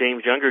about the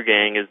James Younger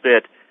gang is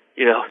that,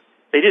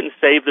 they didn't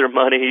save their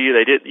money.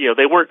 They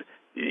they weren't,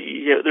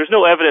 there's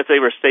no evidence they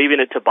were saving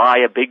it to buy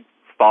a big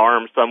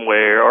farm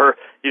somewhere, or,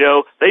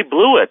 they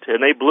blew it,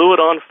 and they blew it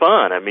on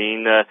fun. I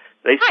mean,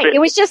 it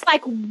was just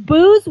like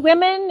booze,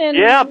 women,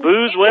 and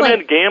booze,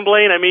 women,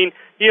 gambling. I mean,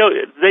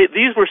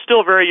 these were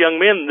still very young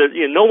men.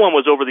 No one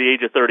was over the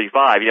age of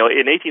 35. In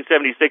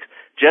 1876,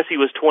 Jesse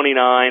was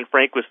 29,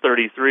 Frank was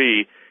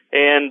 33,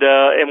 and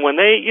when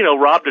they,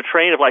 robbed a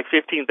train of like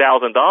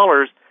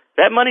 $15,000,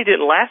 that money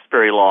didn't last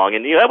very long,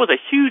 and that was a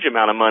huge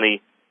amount of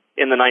money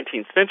in the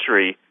 19th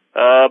century.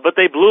 But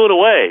they blew it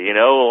away.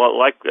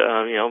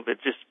 It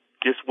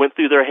just went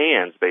through their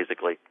hands,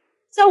 basically.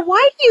 So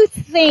why do you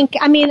think,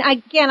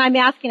 again, I'm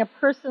asking a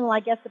personal,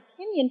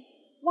 opinion,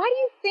 why do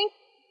you think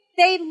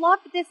they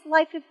loved this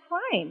life of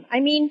crime?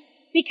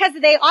 Because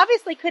they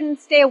obviously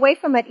couldn't stay away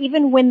from it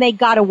even when they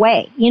got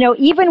away.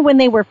 Even when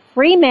they were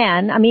free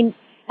men,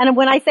 and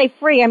when I say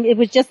free, it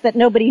was just that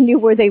nobody knew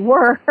where they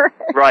were.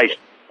 Right.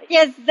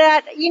 Is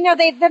that,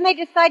 they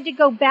decided to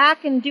go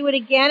back and do it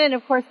again, and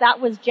of course that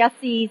was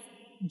Jesse's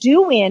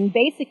do-in,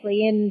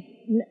 basically, in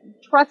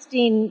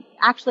trusting,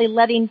 actually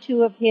letting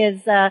two of his,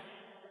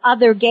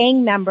 other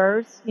gang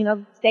members,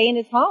 stay in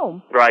his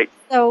home. Right.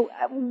 So,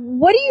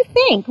 what do you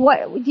think?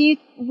 Why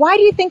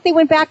do you think they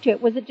went back to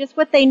it? Was it just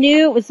what they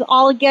knew? It was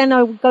all again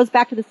goes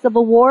back to the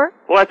Civil War?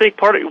 Well, I think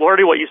part of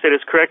what you said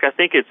is correct. I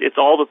think it's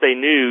all that they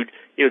knew.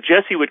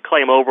 Jesse would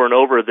claim over and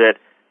over that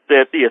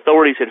the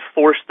authorities had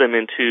forced them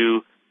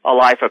into a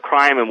life of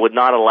crime and would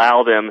not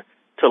allow them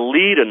to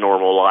lead a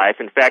normal life.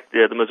 In fact,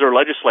 the Missouri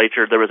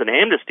legislature, there was an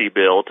amnesty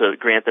bill to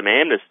grant them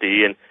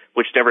amnesty, and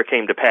which never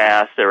came to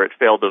pass, or it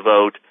failed to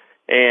vote.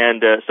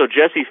 And so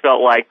Jesse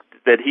felt like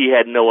that he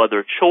had no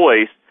other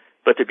choice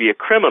but to be a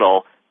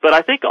criminal. But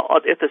I think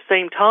at the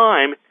same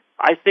time,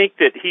 I think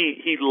that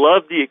he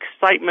loved the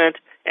excitement,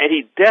 and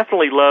he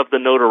definitely loved the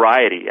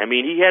notoriety.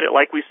 He had it,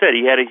 like we said,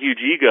 he had a huge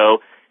ego.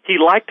 He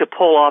liked to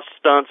pull off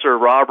stunts or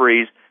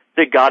robberies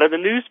that got in the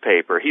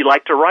newspaper. He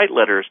liked to write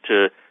letters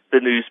to the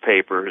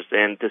newspapers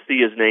and to see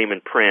his name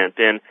in print.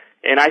 And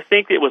I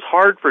think it was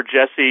hard for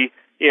Jesse,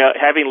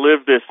 having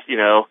lived this,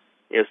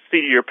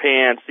 seat of your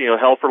pants,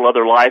 hell for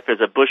leather life as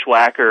a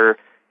bushwhacker,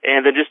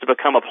 and then just to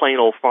become a plain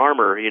old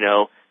farmer,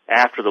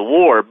 after the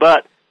war.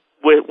 But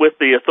with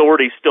the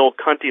authorities still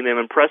hunting them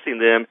and pressing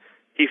them,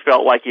 he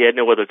felt like he had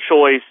no other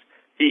choice.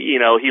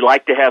 He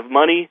liked to have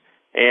money,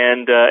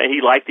 and he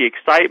liked the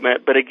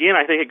excitement. But again,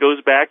 I think it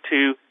goes back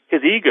to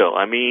his ego.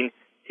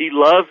 He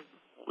loved,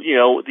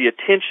 the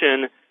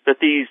attention that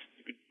these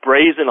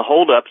brazen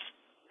holdups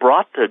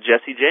brought to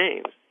Jesse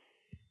James.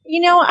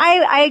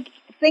 I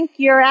think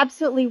you're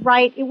absolutely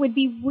right. It would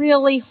be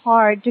really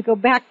hard to go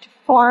back to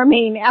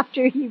farming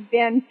after you've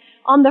been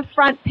on the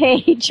front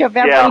page of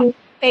every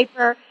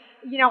newspaper,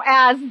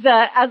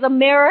 as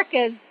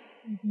America's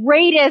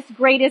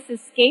greatest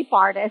escape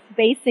artist,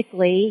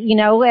 basically,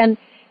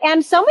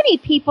 and so many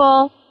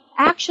people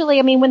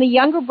actually, when the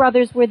Younger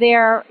brothers were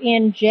there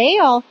in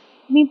jail,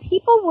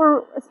 people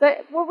were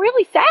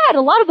really sad.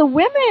 A lot of the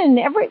women,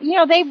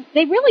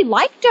 they really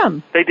liked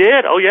them. They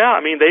did. Oh yeah.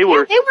 They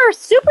were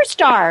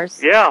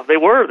superstars. Yeah, they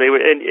were.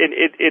 And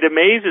it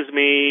amazes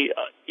me,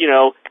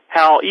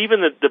 how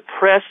even the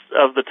press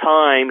of the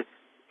time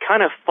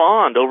kind of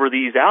fawned over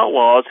these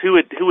outlaws who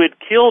had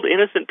killed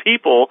innocent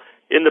people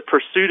in the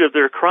pursuit of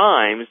their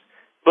crimes.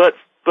 But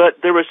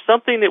but there was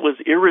something that was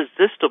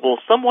irresistible,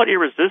 somewhat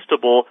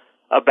irresistible,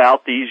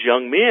 about these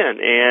young men,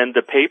 and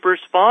the papers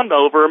fawned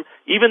over them.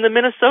 Even the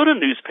Minnesota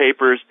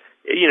newspapers,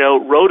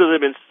 wrote of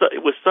them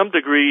with some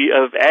degree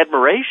of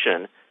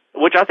admiration,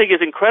 which I think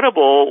is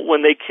incredible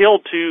when they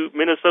killed 2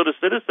 Minnesota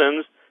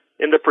citizens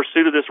in the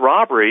pursuit of this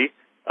robbery.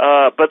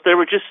 But there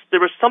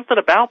was something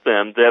about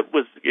them that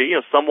was,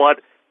 somewhat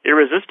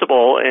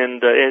irresistible.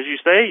 And as you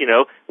say,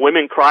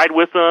 women cried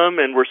with them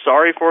and were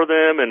sorry for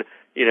them, and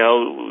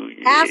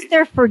asked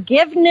their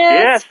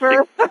forgiveness.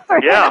 Yes,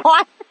 yeah.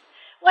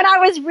 When I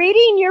was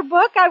reading your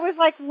book, I was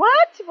like,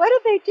 what? What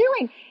are they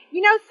doing?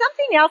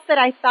 Something else that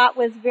I thought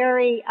was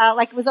very,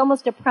 it was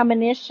almost a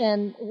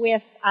premonition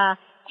with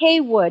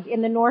Haywood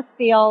in the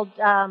Northfield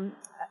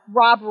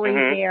robbery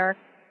there,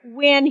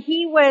 when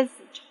he was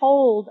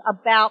told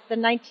about the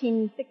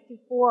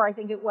 1964, I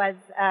think it was,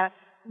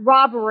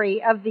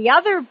 robbery of the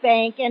other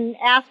bank and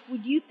asked,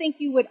 would you think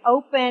you would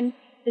open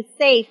the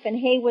safe? And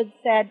Haywood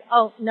said,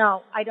 oh,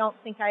 no, I don't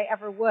think I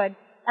ever would.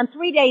 And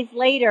 3 days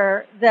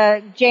later,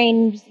 the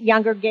James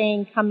Younger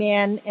gang come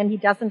in, and he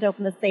doesn't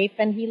open the safe,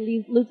 and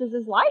he loses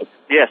his life.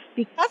 Yes.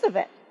 Because of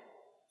it.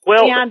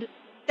 Well, and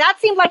that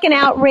seemed like an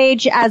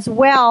outrage as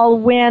well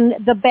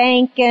when the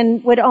bank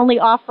would only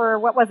offer,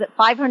 what was it,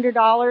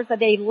 $500, and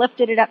they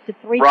lifted it up to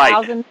 $3,000.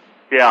 Right.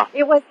 Yeah.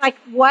 It was like,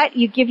 what?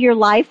 You give your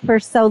life for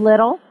so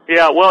little?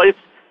 Yeah, well,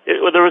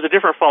 there was a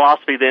different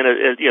philosophy then.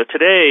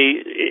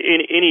 Today,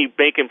 any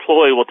bank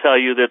employee will tell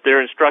you that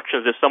their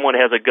instructions, if someone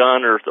has a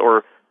gun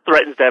or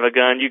threatens to have a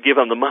gun, you give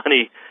them the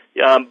money.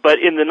 But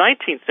in the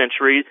 19th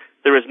century,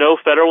 there was no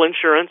federal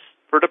insurance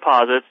for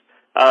deposits.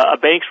 A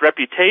bank's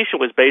reputation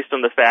was based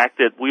on the fact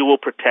that we will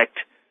protect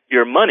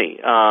your money.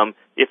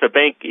 If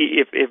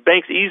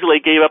banks easily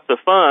gave up the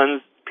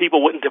funds,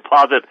 people wouldn't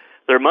deposit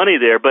their money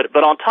there. But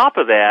on top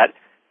of that,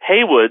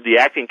 Haywood,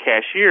 the acting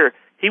cashier,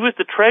 he was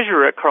the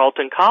treasurer at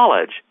Carleton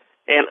College.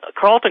 And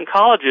Carleton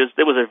Colleges,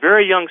 there was a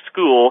very young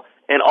school,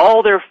 and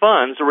all their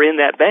funds were in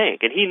that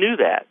bank, and he knew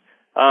that.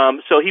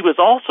 So he was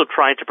also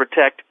trying to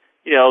protect,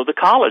 the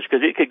college,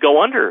 because it could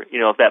go under,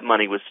 if that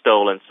money was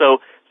stolen. So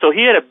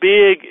he had a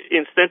big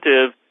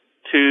incentive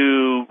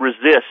to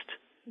resist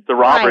the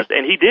robbers,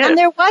 and he did. And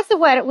there was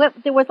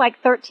there was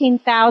like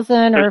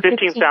 $13,000 or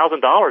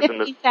 $15,000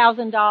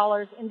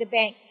 $15,000 in the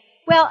bank.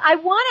 Well, I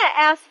want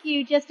to ask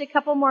you just a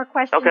couple more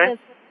questions as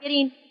we're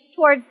getting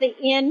towards the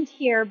end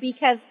here,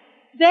 because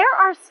there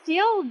are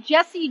still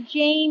Jesse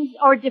James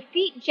or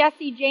Defeat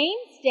Jesse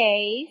James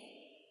days.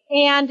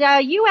 And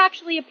you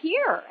actually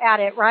appear at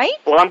it, right?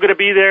 Well, I'm going to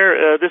be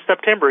there this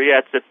September.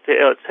 Yeah,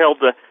 it's held.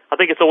 I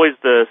think it's always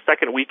the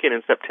second weekend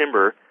in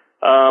September.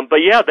 But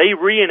yeah, they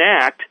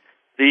reenact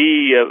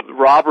the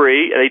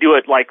robbery. They do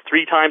it like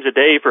 3 times a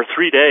day for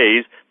 3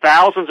 days.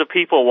 Thousands of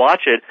people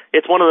watch it.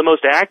 It's one of the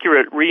most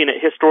accurate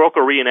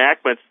historical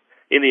reenactments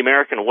in the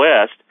American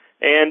West.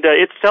 And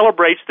it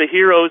celebrates the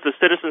heroes, the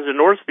citizens in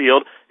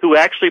Northfield, who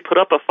actually put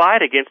up a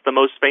fight against the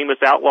most famous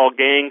outlaw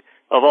gang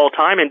of all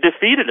time and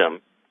defeated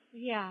them.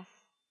 Yes.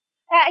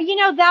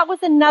 That was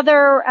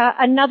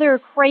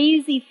another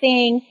crazy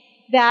thing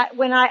that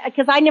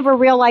because I never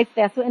realized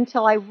this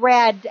until I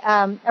read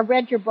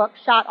your book,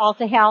 Shot All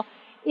to Hell,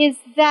 is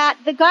that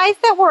the guys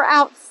that were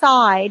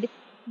outside,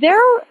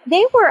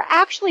 they were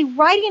actually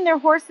riding their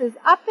horses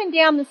up and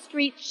down the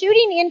street,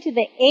 shooting into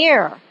the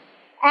air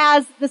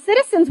as the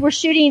citizens were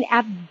shooting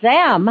at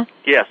them.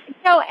 Yes.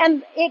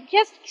 And it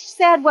just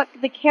said what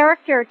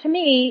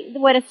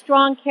a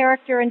strong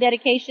character and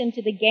dedication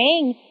to the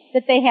gang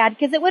that they had,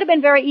 because it would have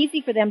been very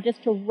easy for them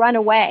just to run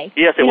away.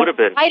 Yes, it would have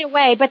been. Right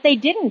away, but they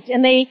didn't.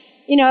 And they,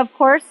 of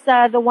course,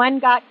 the one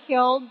got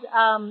killed,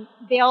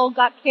 Bill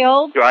got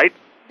killed. Right.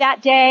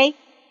 That day.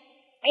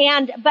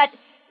 But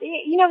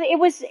it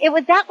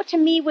was that to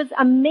me was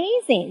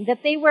amazing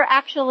that they were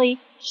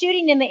actually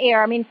shooting in the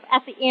air. I mean,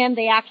 at the end,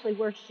 they actually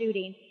were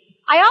shooting.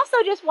 I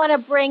also just want to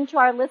bring to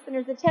our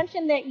listeners'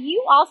 attention that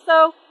you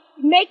also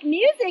make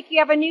music. You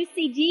have a new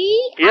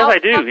CD. Yes, I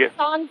do. Yes.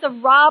 Songs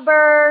of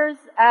Robbers,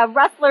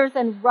 Rustlers,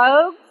 and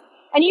Rogues.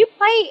 And you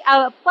play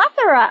a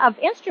plethora of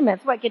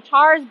instruments,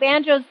 guitars,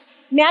 banjos,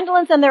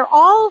 mandolins, and they're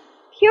all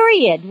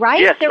period,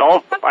 right? Yes, they're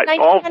all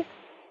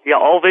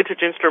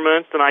vintage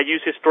instruments, and I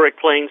use historic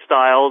playing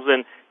styles,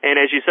 and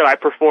as you said, I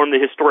perform the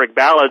historic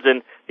ballads,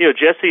 and,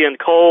 Jesse and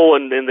Cole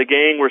and the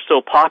gang were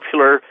so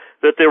popular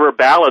that there were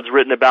ballads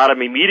written about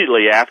them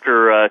immediately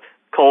after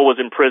Cole was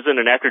in prison,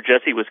 and after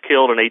Jesse was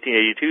killed in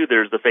 1882,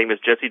 there's the famous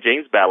Jesse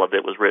James ballad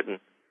that was written.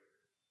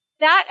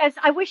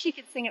 I wish you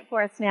could sing it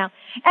for us now.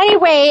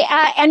 Anyway,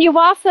 and you've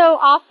also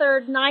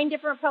authored 9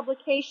 different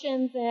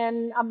publications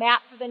and a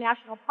map for the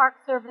National Park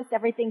Service.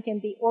 Everything can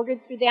be ordered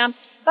through them.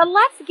 But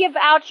let's give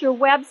out your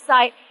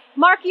website.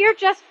 Mark, you're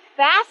just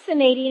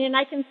fascinating, and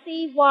I can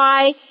see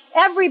why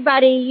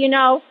everybody,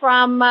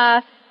 from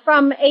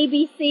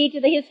ABC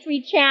to the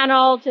History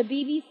Channel to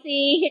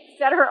BBC,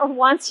 etc.,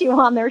 wants you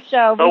on their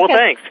show. Oh, well,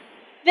 thanks.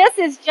 This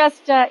is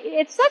just,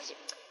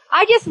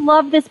 I just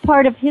love this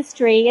part of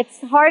history. It's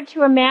hard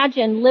to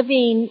imagine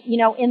living,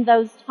 in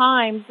those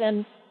times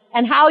and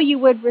and how you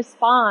would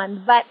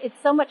respond, but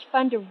it's so much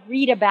fun to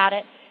read about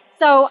it.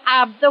 So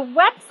the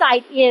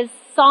website is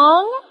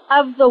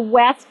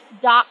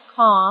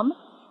songofthewest.com.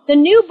 The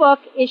new book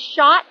is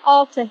Shot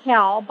All to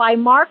Hell by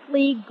Mark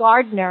Lee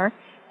Gardner,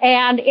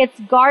 and it's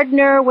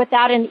Gardner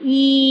without an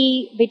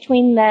E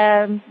between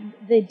the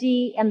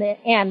D and the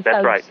N.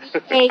 That's right.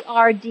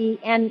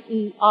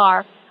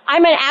 Gardner.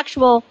 I'm an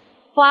actual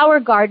flower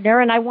gardener,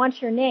 and I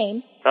want your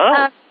name.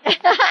 Oh.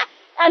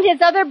 And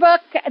his other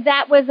book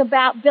that was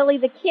about Billy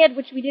the Kid,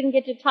 which we didn't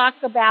get to talk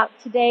about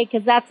today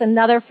because that's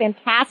another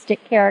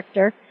fantastic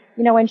character,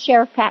 and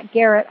Sheriff Pat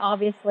Garrett,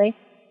 obviously,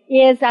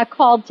 is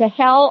called To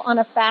Hell on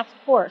a Fast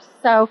Horse.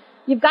 So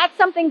you've got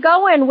something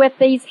going with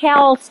these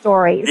hell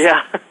stories.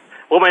 Yeah.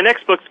 Well, my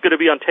next book's going to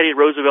be on Teddy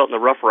Roosevelt and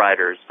the Rough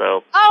Riders.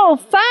 So. Oh,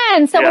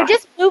 fun! So we're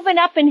just moving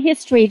up in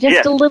history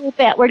just a little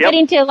bit. We're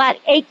getting to like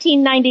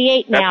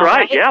 1898 now. That's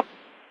right. Yep.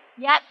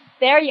 Yep.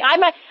 There you.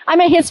 I'm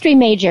a history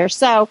major,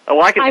 so. Oh,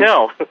 I can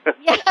tell.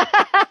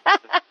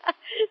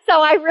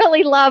 So I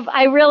really love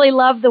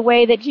the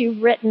way that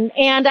you've written,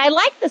 and I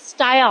like the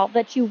style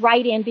that you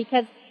write in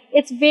because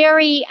it's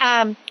very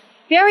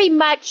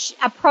much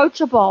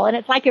approachable, and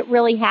it's like it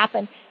really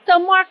happened. So,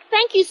 Mark,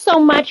 thank you so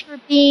much for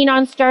being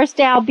on Star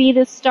Style, Be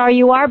the Star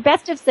You Are.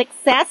 Best of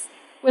success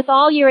with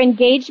all your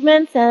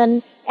engagements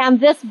and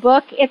this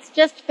book. It's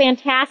just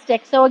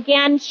fantastic. So,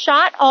 again,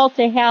 Shot All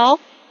to Hell,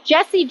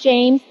 Jesse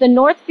James, The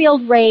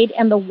Northfield Raid,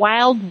 and The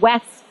Wild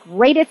West's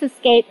Greatest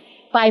Escape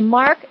by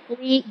Mark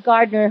Lee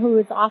Gardner, who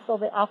is also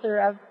the author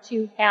of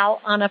To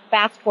Hell on a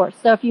Fast Horse.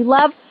 So if you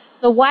love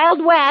the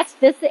Wild West,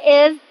 this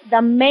is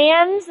the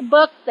man's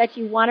book that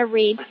you want to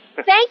read.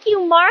 Thank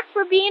you, Mark,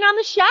 for being on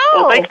the show.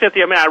 Well, thanks,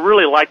 Cynthia. I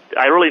really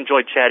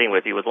enjoyed chatting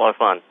with you. It was a lot of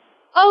fun.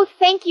 Oh,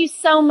 thank you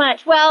so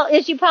much. Well,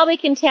 as you probably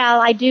can tell,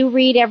 I do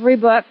read every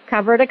book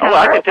cover to cover. Oh,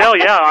 I can tell,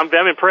 yeah. I'm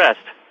impressed.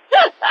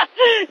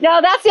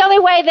 No, that's the only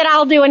way that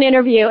I'll do an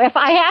interview. If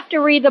I have to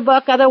read the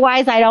book,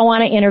 otherwise I don't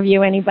want to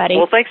interview anybody.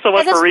 Well, thanks so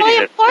much for reading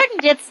it. It's really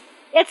important.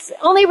 It's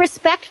only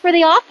respect for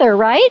the author,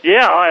 right?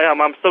 Yeah, I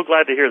am. I'm so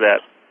glad to hear that.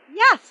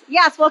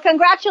 Yes. Well,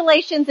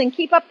 congratulations, and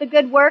keep up the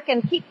good work,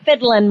 and keep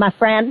fiddling, my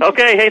friend.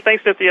 Okay. Hey,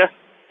 thanks, Cynthia.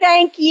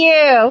 Thank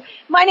you.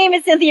 My name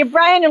is Cynthia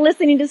Bryan, and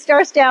listening to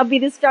Star Style, Be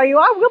the Star You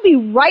Are. We'll be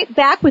right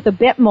back with a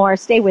bit more.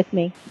 Stay with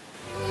me.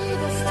 Be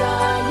the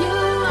star you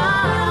are.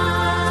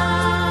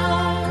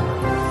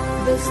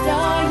 The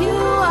star you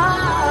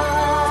are.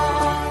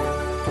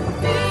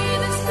 Be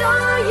the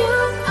star you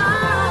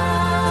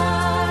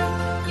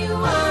are. You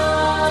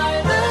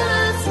are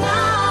the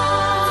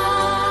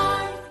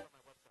star.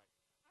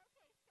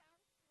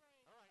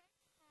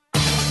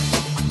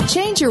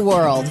 Change your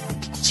world.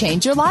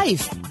 Change your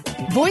life.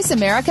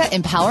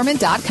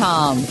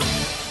 VoiceAmericaEmpowerment.com.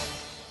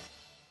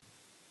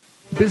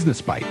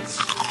 Business Bites.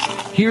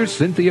 Here's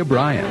Cynthia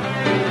Bryan.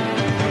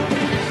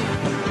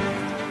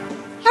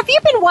 Have you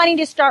been wanting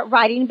to start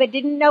writing but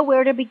didn't know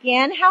where to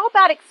begin? How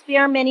about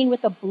experimenting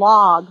with a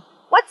blog?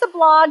 What's a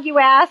blog, you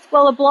ask?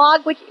 Well, a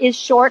blog, which is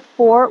short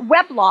for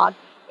weblog.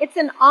 It's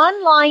an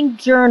online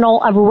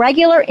journal of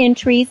regular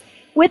entries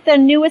with the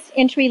newest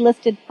entry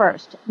listed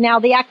first. Now,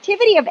 the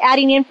activity of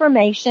adding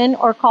information,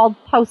 or called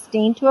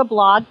posting, to a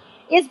blog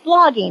is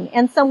blogging,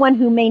 and someone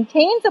who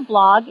maintains a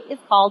blog is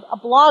called a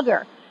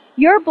blogger.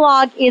 Your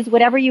blog is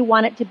whatever you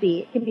want it to be.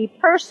 It can be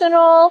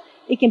personal,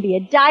 it can be a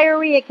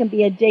diary, it can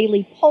be a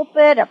daily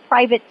pulpit, a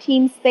private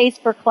team space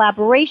for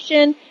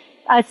collaboration,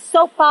 a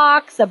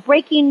soapbox, a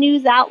breaking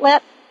news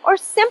outlet, or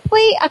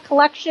simply a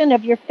collection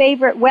of your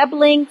favorite web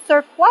links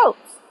or quotes.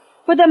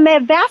 For the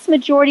vast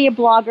majority of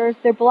bloggers,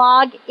 their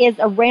blog is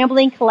a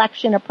rambling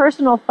collection of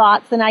personal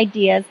thoughts and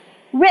ideas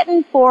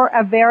written for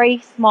a very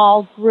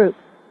small group.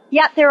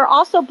 Yet there are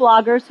also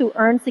bloggers who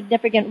earn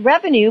significant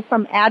revenue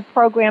from ad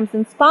programs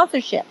and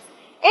sponsorships.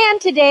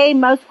 And today,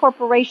 most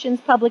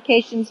corporations,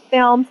 publications,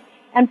 films,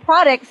 and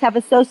products have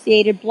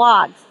associated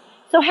blogs.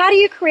 So how do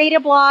you create a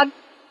blog?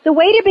 The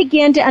way to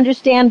begin to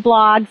understand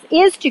blogs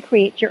is to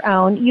create your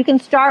own. You can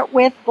start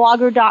with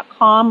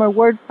blogger.com or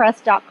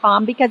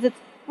wordpress.com because it's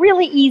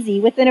really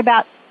easy. Within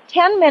about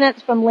 10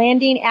 minutes from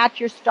landing at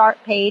your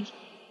start page,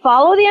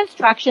 follow the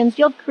instructions.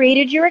 You'll have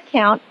created your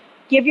account,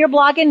 give your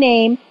blog a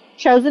name,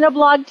 chosen a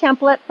blog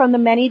template from the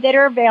many that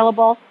are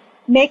available,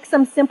 make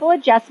some simple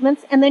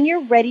adjustments, and then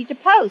you're ready to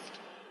post.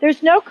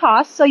 There's no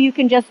cost, so you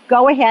can just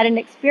go ahead and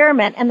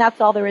experiment, and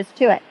that's all there is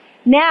to it.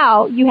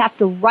 Now you have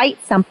to write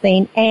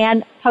something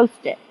and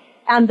post it.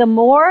 And the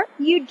more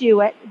you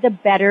do it, the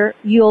better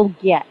you'll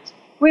get.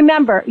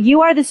 Remember,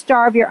 you are the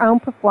star of your own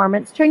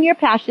performance. Turn your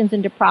passions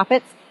into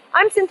profits.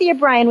 I'm Cynthia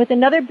Bryan with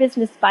another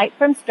business bite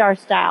from Star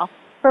Style.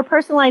 For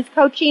personalized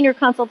coaching or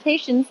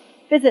consultations,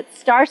 visit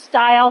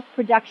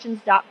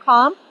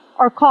starstyleproductions.com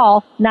or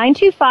call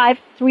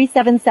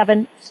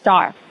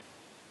 925-377-STAR.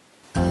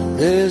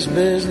 This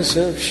business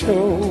of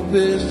show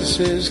business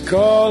is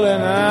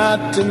calling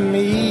out to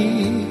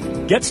me.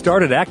 Get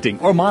started acting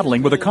or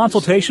modeling with a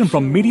consultation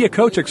from media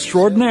coach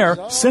extraordinaire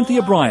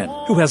Cynthia Bryan,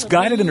 who has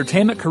guided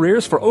entertainment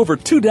careers for over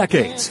 2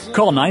 decades.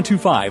 Call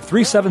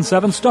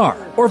 925-377-STAR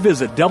or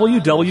visit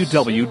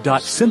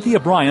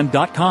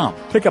www.cynthiabryan.com.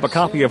 Pick up a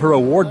copy of her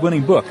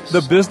award-winning book,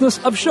 The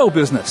Business of Show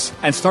Business,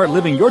 and start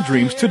living your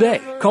dreams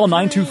today. Call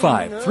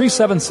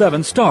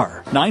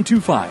 925-377-STAR.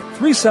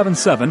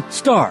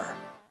 925-377-STAR.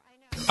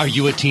 Are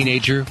you a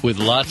teenager with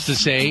lots to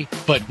say,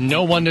 but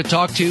no one to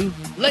talk to?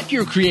 Let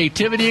your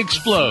creativity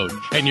explode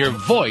and your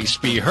voice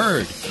be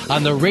heard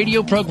on the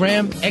radio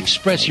program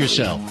Express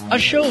Yourself, a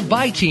show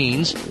by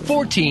teens,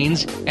 for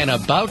teens, and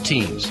about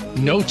teens.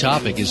 No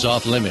topic is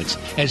off limits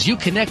as you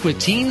connect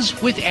with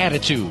teens with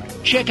attitude.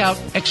 Check out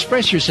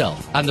Express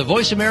Yourself on the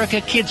Voice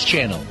America Kids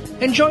channel.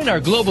 And join our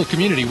global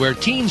community where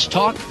teens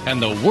talk and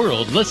the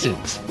world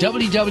listens.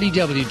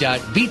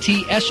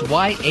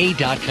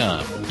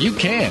 www.vtsya.com. You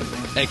can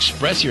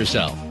express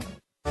yourself.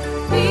 Be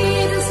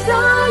the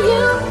star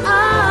you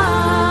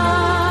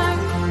are.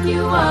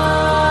 You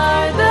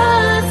are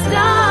the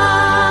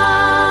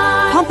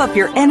star. Pump up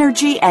your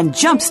energy and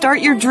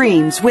jumpstart your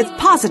dreams with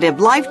positive,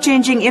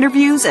 life-changing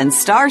interviews and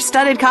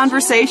star-studded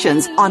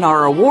conversations on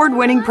our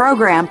award-winning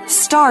program,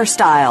 Star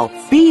Style.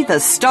 Be the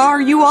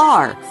star you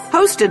are.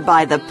 Hosted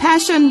by the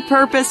passion,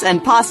 purpose,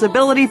 and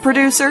possibility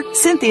producer,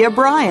 Cynthia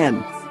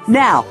Bryan.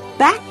 Now,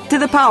 back to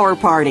the Power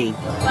Party.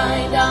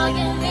 Find all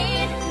you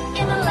need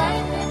in a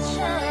light that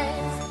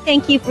shines.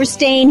 Thank you for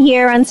staying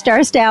here on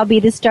Star Style,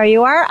 Be the Star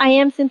You Are. I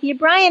am Cynthia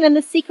Bryan, and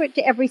the secret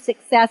to every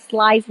success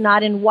lies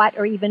not in what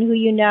or even who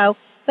you know,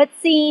 but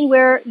seeing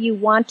where you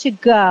want to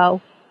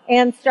go.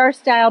 And Star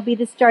Style, Be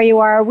the Star You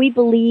Are, we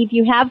believe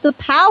you have the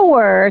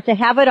power to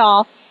have it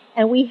all,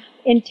 and we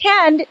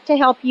intend to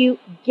help you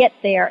get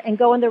there and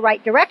go in the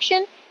right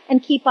direction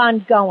and keep on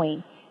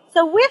going.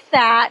 So with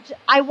that,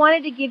 I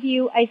wanted to give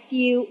you a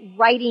few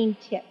writing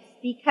tips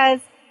because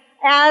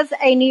as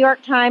a New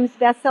York Times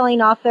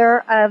bestselling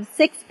author of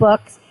 6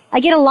 books, I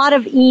get a lot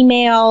of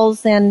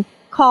emails and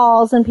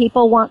calls and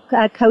people want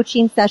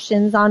coaching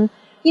sessions on,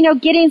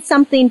 getting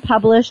something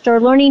published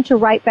or learning to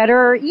write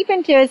better or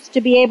even just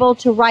to be able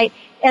to write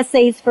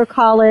essays for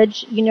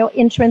college,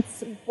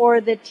 entrance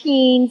for the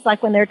teens,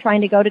 like when they're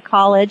trying to go to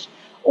college,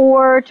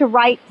 or to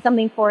write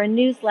something for a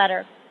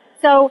newsletter.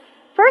 So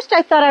first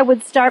I thought I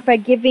would start by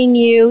giving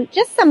you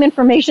just some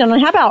information on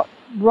how about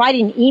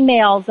writing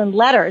emails and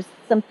letters,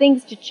 some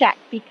things to check,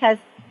 because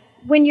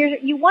when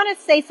you want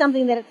to say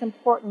something that it's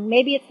important,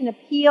 maybe it's an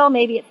appeal,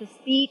 maybe it's a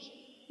speech,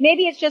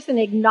 maybe it's just an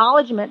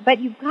acknowledgement, but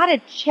you've got to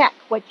check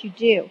what you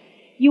do.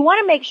 You want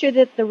to make sure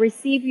that the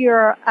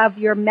receiver of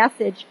your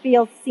message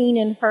feels seen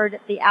and heard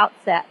at the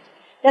outset.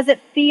 Does it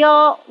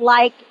feel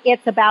like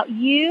it's about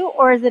you,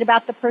 or is it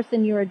about the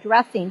person you're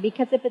addressing?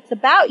 Because if it's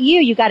about you,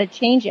 you got to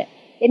change it.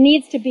 It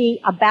needs to be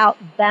about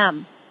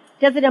them.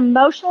 Does it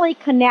emotionally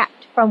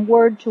connect from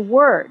word to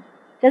word?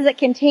 Does it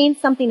contain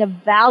something of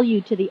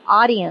value to the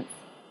audience?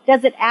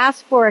 Does it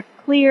ask for a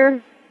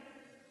clear,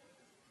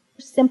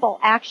 simple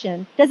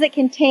action? Does it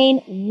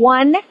contain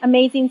one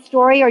amazing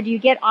story, or do you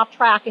get off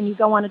track and you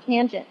go on a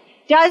tangent?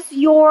 Does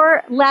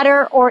your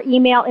letter or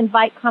email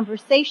invite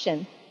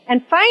conversation?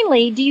 And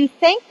finally, do you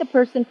thank the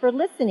person for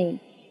listening?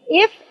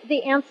 If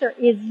the answer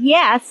is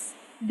yes,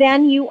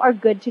 then you are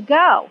good to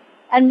go.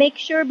 And make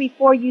sure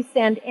before you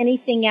send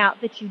anything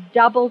out that you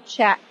double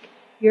check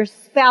your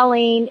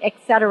spelling,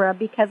 etc.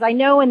 Because I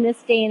know in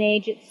this day and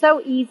age it's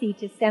so easy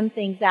to send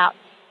things out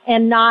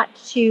and not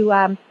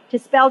to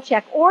spell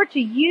check or to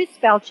use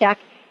spell check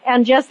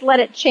and just let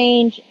it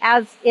change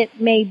as it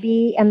may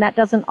be, and that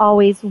doesn't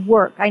always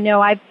work. I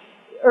know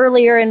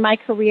earlier in my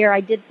career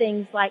I did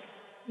things like,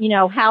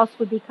 house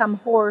would become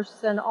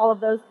horse and all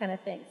of those kind of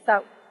things.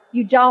 So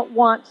you don't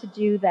want to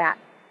do that.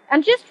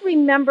 And just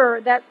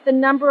remember that the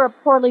number of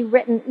poorly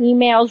written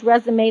emails,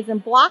 resumes,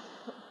 and blog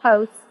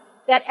posts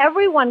that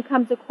everyone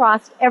comes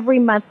across every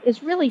month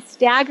is really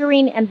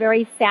staggering and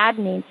very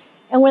saddening.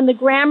 And when the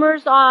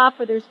grammar's off,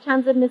 or there's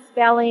tons of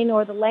misspelling,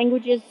 or the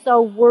language is so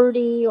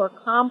wordy or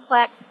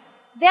complex,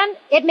 then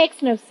it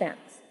makes no sense.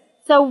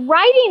 So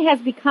writing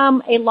has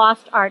become a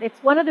lost art.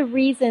 It's one of the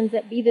reasons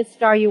at Be the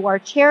Star You Are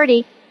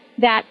charity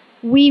that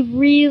we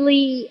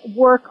really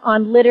work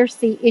on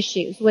literacy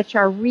issues, which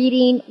are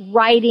reading,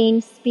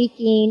 writing,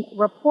 speaking,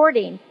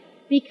 reporting,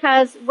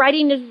 because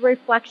writing is a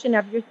reflection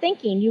of your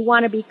thinking. You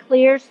want to be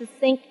clear,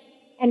 succinct,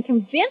 and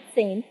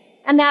convincing,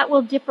 and that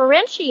will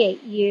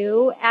differentiate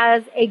you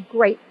as a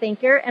great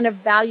thinker and a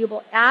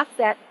valuable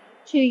asset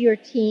to your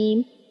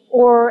team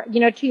or,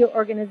 to your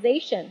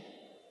organization.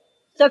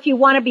 So if you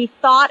want to be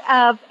thought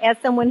of as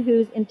someone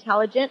who's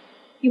intelligent,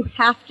 you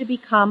have to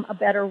become a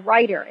better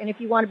writer. And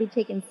if you want to be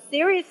taken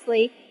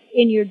seriously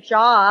in your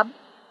job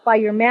by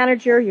your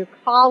manager, your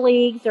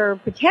colleagues, or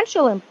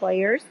potential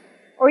employers,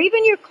 or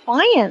even your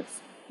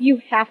clients, you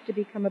have to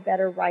become a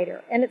better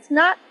writer. And it's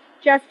not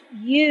just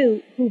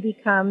you who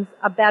becomes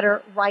a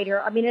better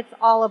writer. I mean, it's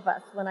all of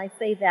us when I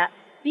say that.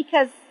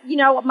 Because,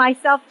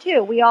 myself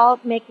too, we all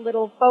make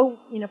little faux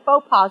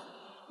pas.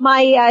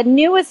 My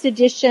newest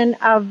edition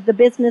of the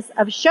Business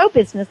of Show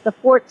Business, the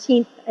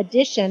 14th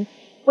edition,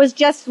 was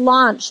just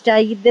launched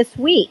this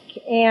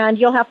week, and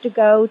you'll have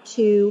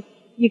to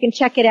you can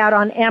check it out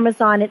on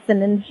Amazon. It's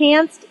an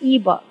enhanced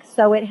ebook,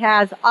 so it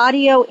has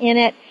audio in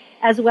it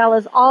as well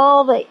as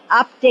all the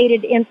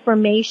updated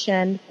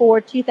information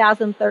for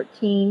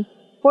 2013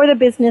 for the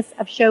business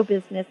of show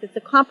business. It's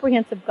a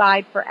comprehensive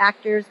guide for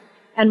actors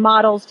and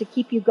models to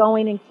keep you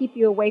going and keep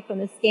you away from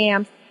the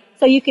scams.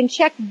 So you can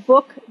check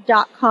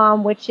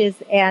book.com, which is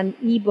an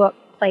ebook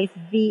place,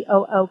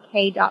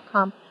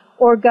 VOOK.com,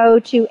 or go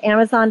to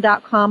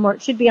Amazon.com, or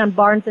it should be on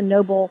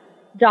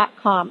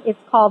BarnesandNoble.com. It's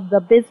called The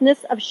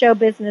Business of Show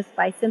Business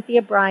by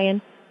Cynthia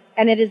Bryan,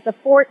 and it is the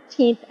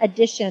 14th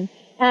edition.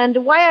 And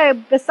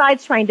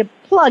besides trying to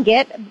plug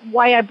it,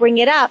 why I bring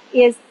it up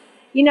is,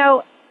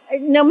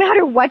 no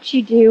matter what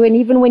you do, and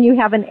even when you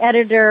have an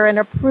editor and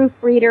a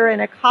proofreader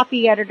and a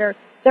copy editor,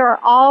 there are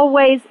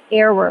always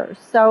errors.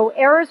 So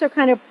errors are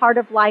kind of part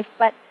of life,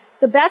 but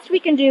the best we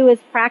can do is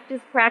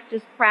practice,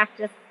 practice,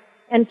 practice,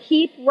 and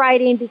keep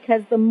writing,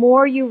 because the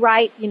more you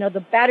write,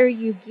 the better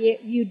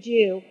you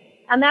do.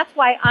 And that's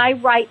why I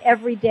write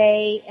every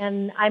day,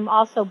 and I'm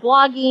also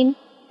blogging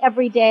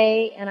every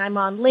day, and I'm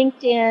on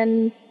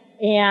LinkedIn,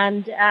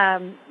 and,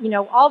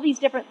 all these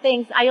different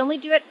things. I only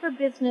do it for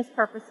business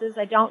purposes.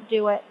 I don't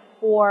do it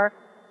for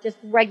just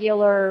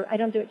I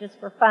don't do it just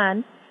for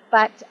fun.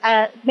 But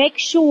make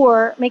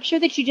sure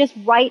that you just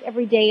write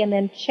every day and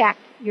then check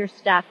your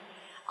stuff.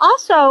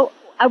 Also,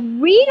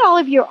 read all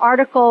of your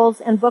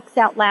articles and books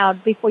out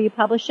loud before you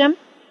publish them,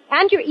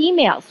 and your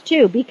emails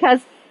too,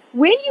 because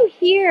when you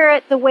hear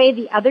it the way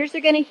the others are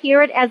going to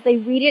hear it as they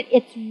read it,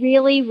 it's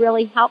really,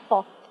 really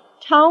helpful.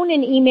 Tone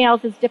in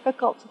emails is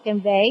difficult to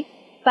convey,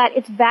 but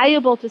it's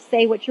valuable to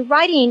say what you're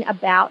writing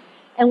about.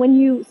 And when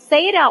you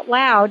say it out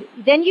loud,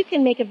 then you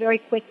can make a very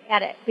quick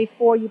edit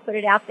before you put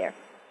it out there.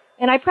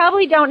 And I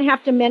probably don't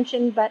have to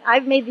mention, but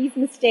I've made these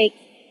mistakes,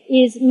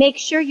 is make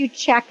sure you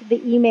check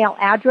the email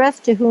address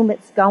to whom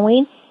it's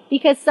going,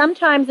 because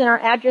sometimes in our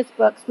address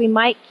books we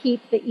might keep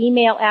the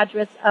email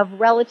address of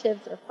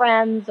relatives or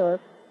friends or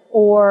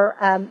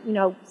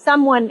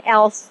someone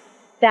else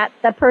that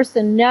the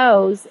person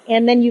knows,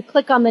 and then you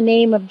click on the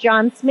name of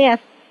John Smith,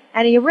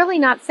 and you're really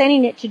not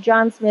sending it to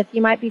John Smith.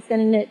 You might be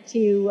sending it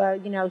to,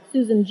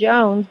 Susan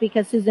Jones,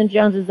 because Susan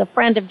Jones is a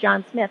friend of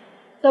John Smith.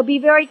 So be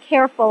very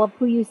careful of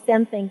who you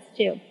send things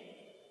to.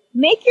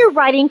 Make your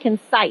writing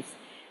concise.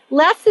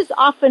 Less is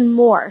often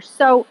more.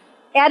 So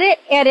edit,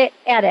 edit,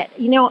 edit.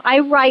 I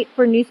write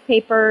for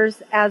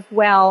newspapers as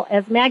well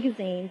as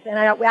magazines, and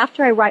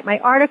after I write my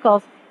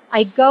articles,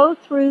 I go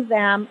through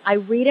them, I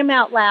read them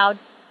out loud,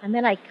 and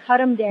then I cut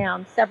them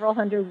down several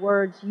hundred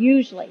words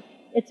usually.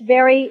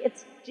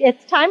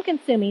 It's time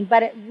consuming,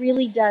 but it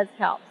really does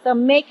help. So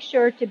make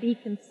sure to be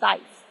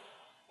concise.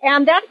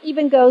 And that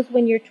even goes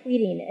when you're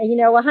tweeting.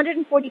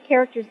 140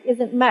 characters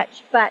isn't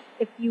much, but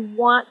if you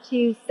want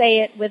to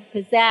say it with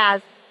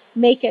pizzazz,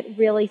 make it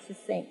really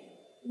succinct.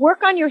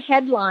 Work on your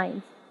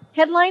headlines.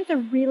 Headlines are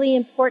really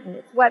important.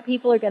 It's what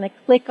people are going to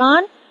click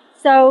on.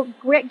 So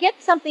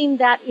get something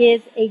that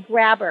is a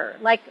grabber.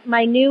 Like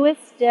my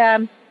newest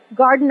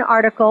garden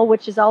article,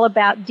 which is all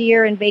about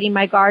deer invading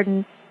my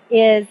garden,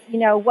 is,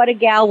 what a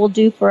gal will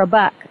do for a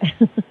buck.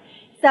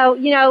 So,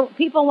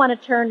 people want to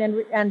turn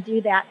and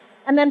do that.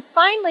 And then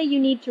finally, you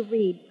need to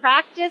read.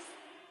 Practice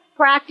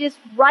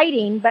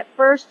writing, but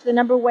first, the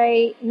number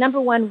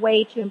one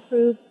way to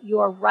improve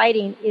your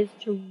writing is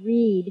to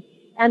read.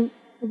 And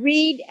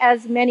read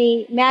as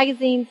many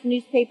magazines,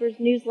 newspapers,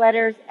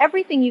 newsletters,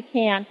 everything you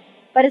can,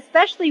 but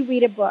especially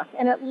read a book,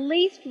 and at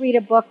least read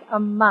a book a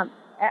month,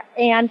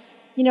 and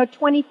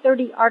 20,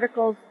 30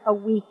 articles a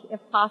week if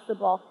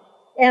possible.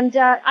 And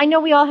I know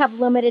we all have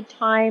limited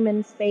time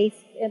and space,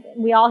 and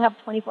we all have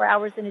 24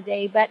 hours in a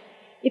day, but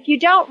if you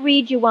don't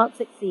read, you won't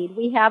succeed.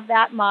 We have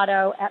that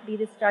motto at Be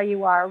the Star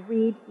You Are: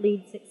 read,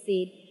 lead,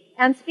 succeed.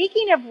 And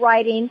speaking of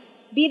writing,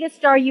 Be the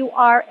Star You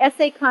Are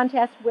essay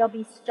contest will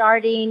be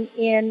starting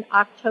in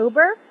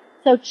October.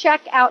 So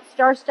check out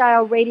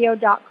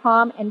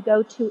starstyleradio.com and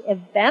go to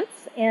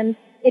events, and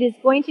it is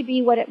going to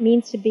be what it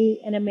means to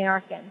be an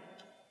American.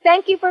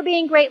 Thank you for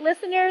being great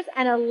listeners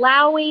and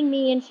allowing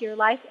me into your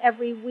life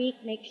every week.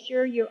 Make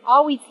sure you're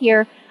always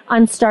here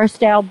on Star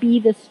Style. Be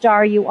the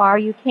star you are.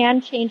 You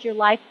can change your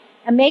life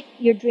and make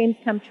your dreams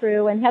come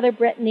true. And Heather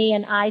Brittany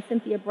and I,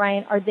 Cynthia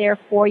Bryan, are there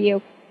for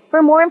you.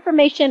 For more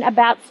information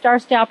about Star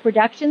Style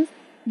Productions,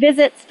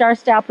 visit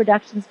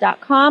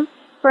starstyleproductions.com.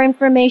 For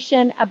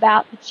information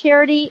about the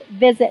charity,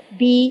 visit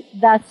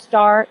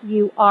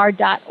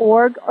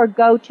BeTheStarYouAre.org or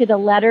go to the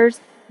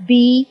letters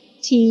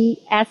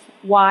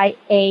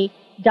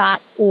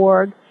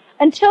BTSYA.org.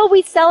 Until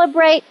we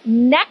celebrate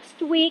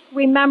next week,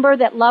 remember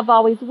that love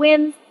always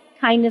wins,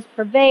 kindness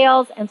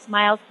prevails, and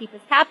smiles keep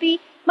us happy.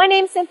 My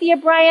name's Cynthia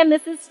Bryan.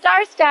 This is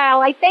Star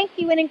Style. I thank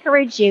you and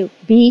encourage you.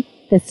 Be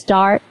the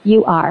star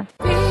you are.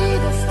 Be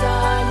the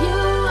star you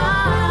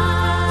are.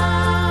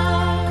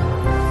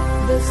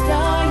 The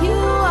star you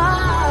are.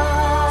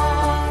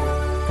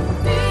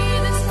 Be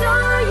the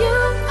star you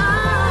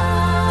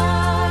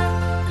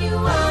are. You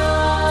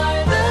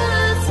are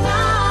the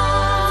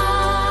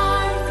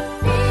star.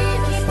 Be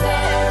the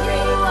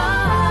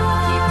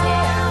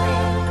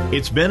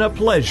It's been a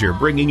pleasure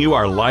bringing you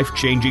our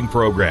life-changing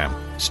program,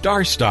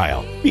 Star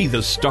Style. Be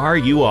the star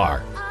you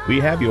are. We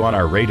have you on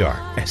our radar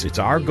as it's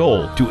our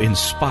goal to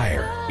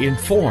inspire,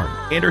 inform,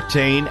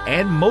 entertain,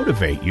 and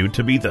motivate you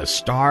to be the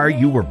star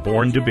you were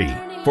born to be.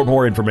 For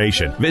more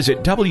information,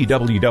 visit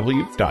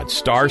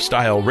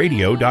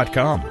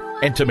www.starstyleradio.com.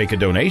 And to make a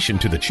donation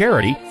to the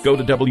charity, go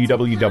to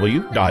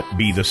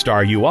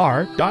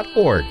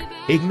www.bethestaryouare.org.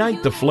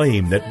 Ignite the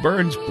flame that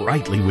burns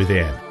brightly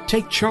within.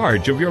 Take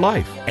charge of your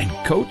life and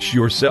coach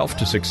yourself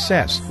to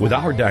success with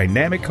our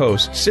dynamic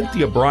hosts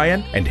Cynthia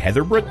Bryan and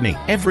Heather Brittany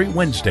every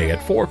Wednesday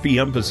at 4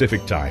 p.m.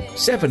 Pacific Time,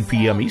 7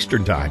 p.m.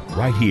 Eastern Time,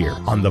 right here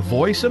on the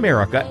Voice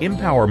America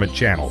Empowerment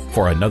Channel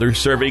for another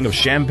serving of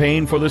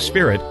champagne for the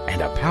spirit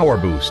and a power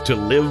boost to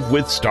live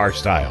with Star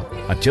Style.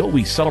 Until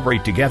we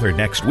celebrate together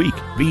next week,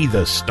 be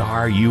the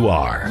star you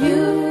are.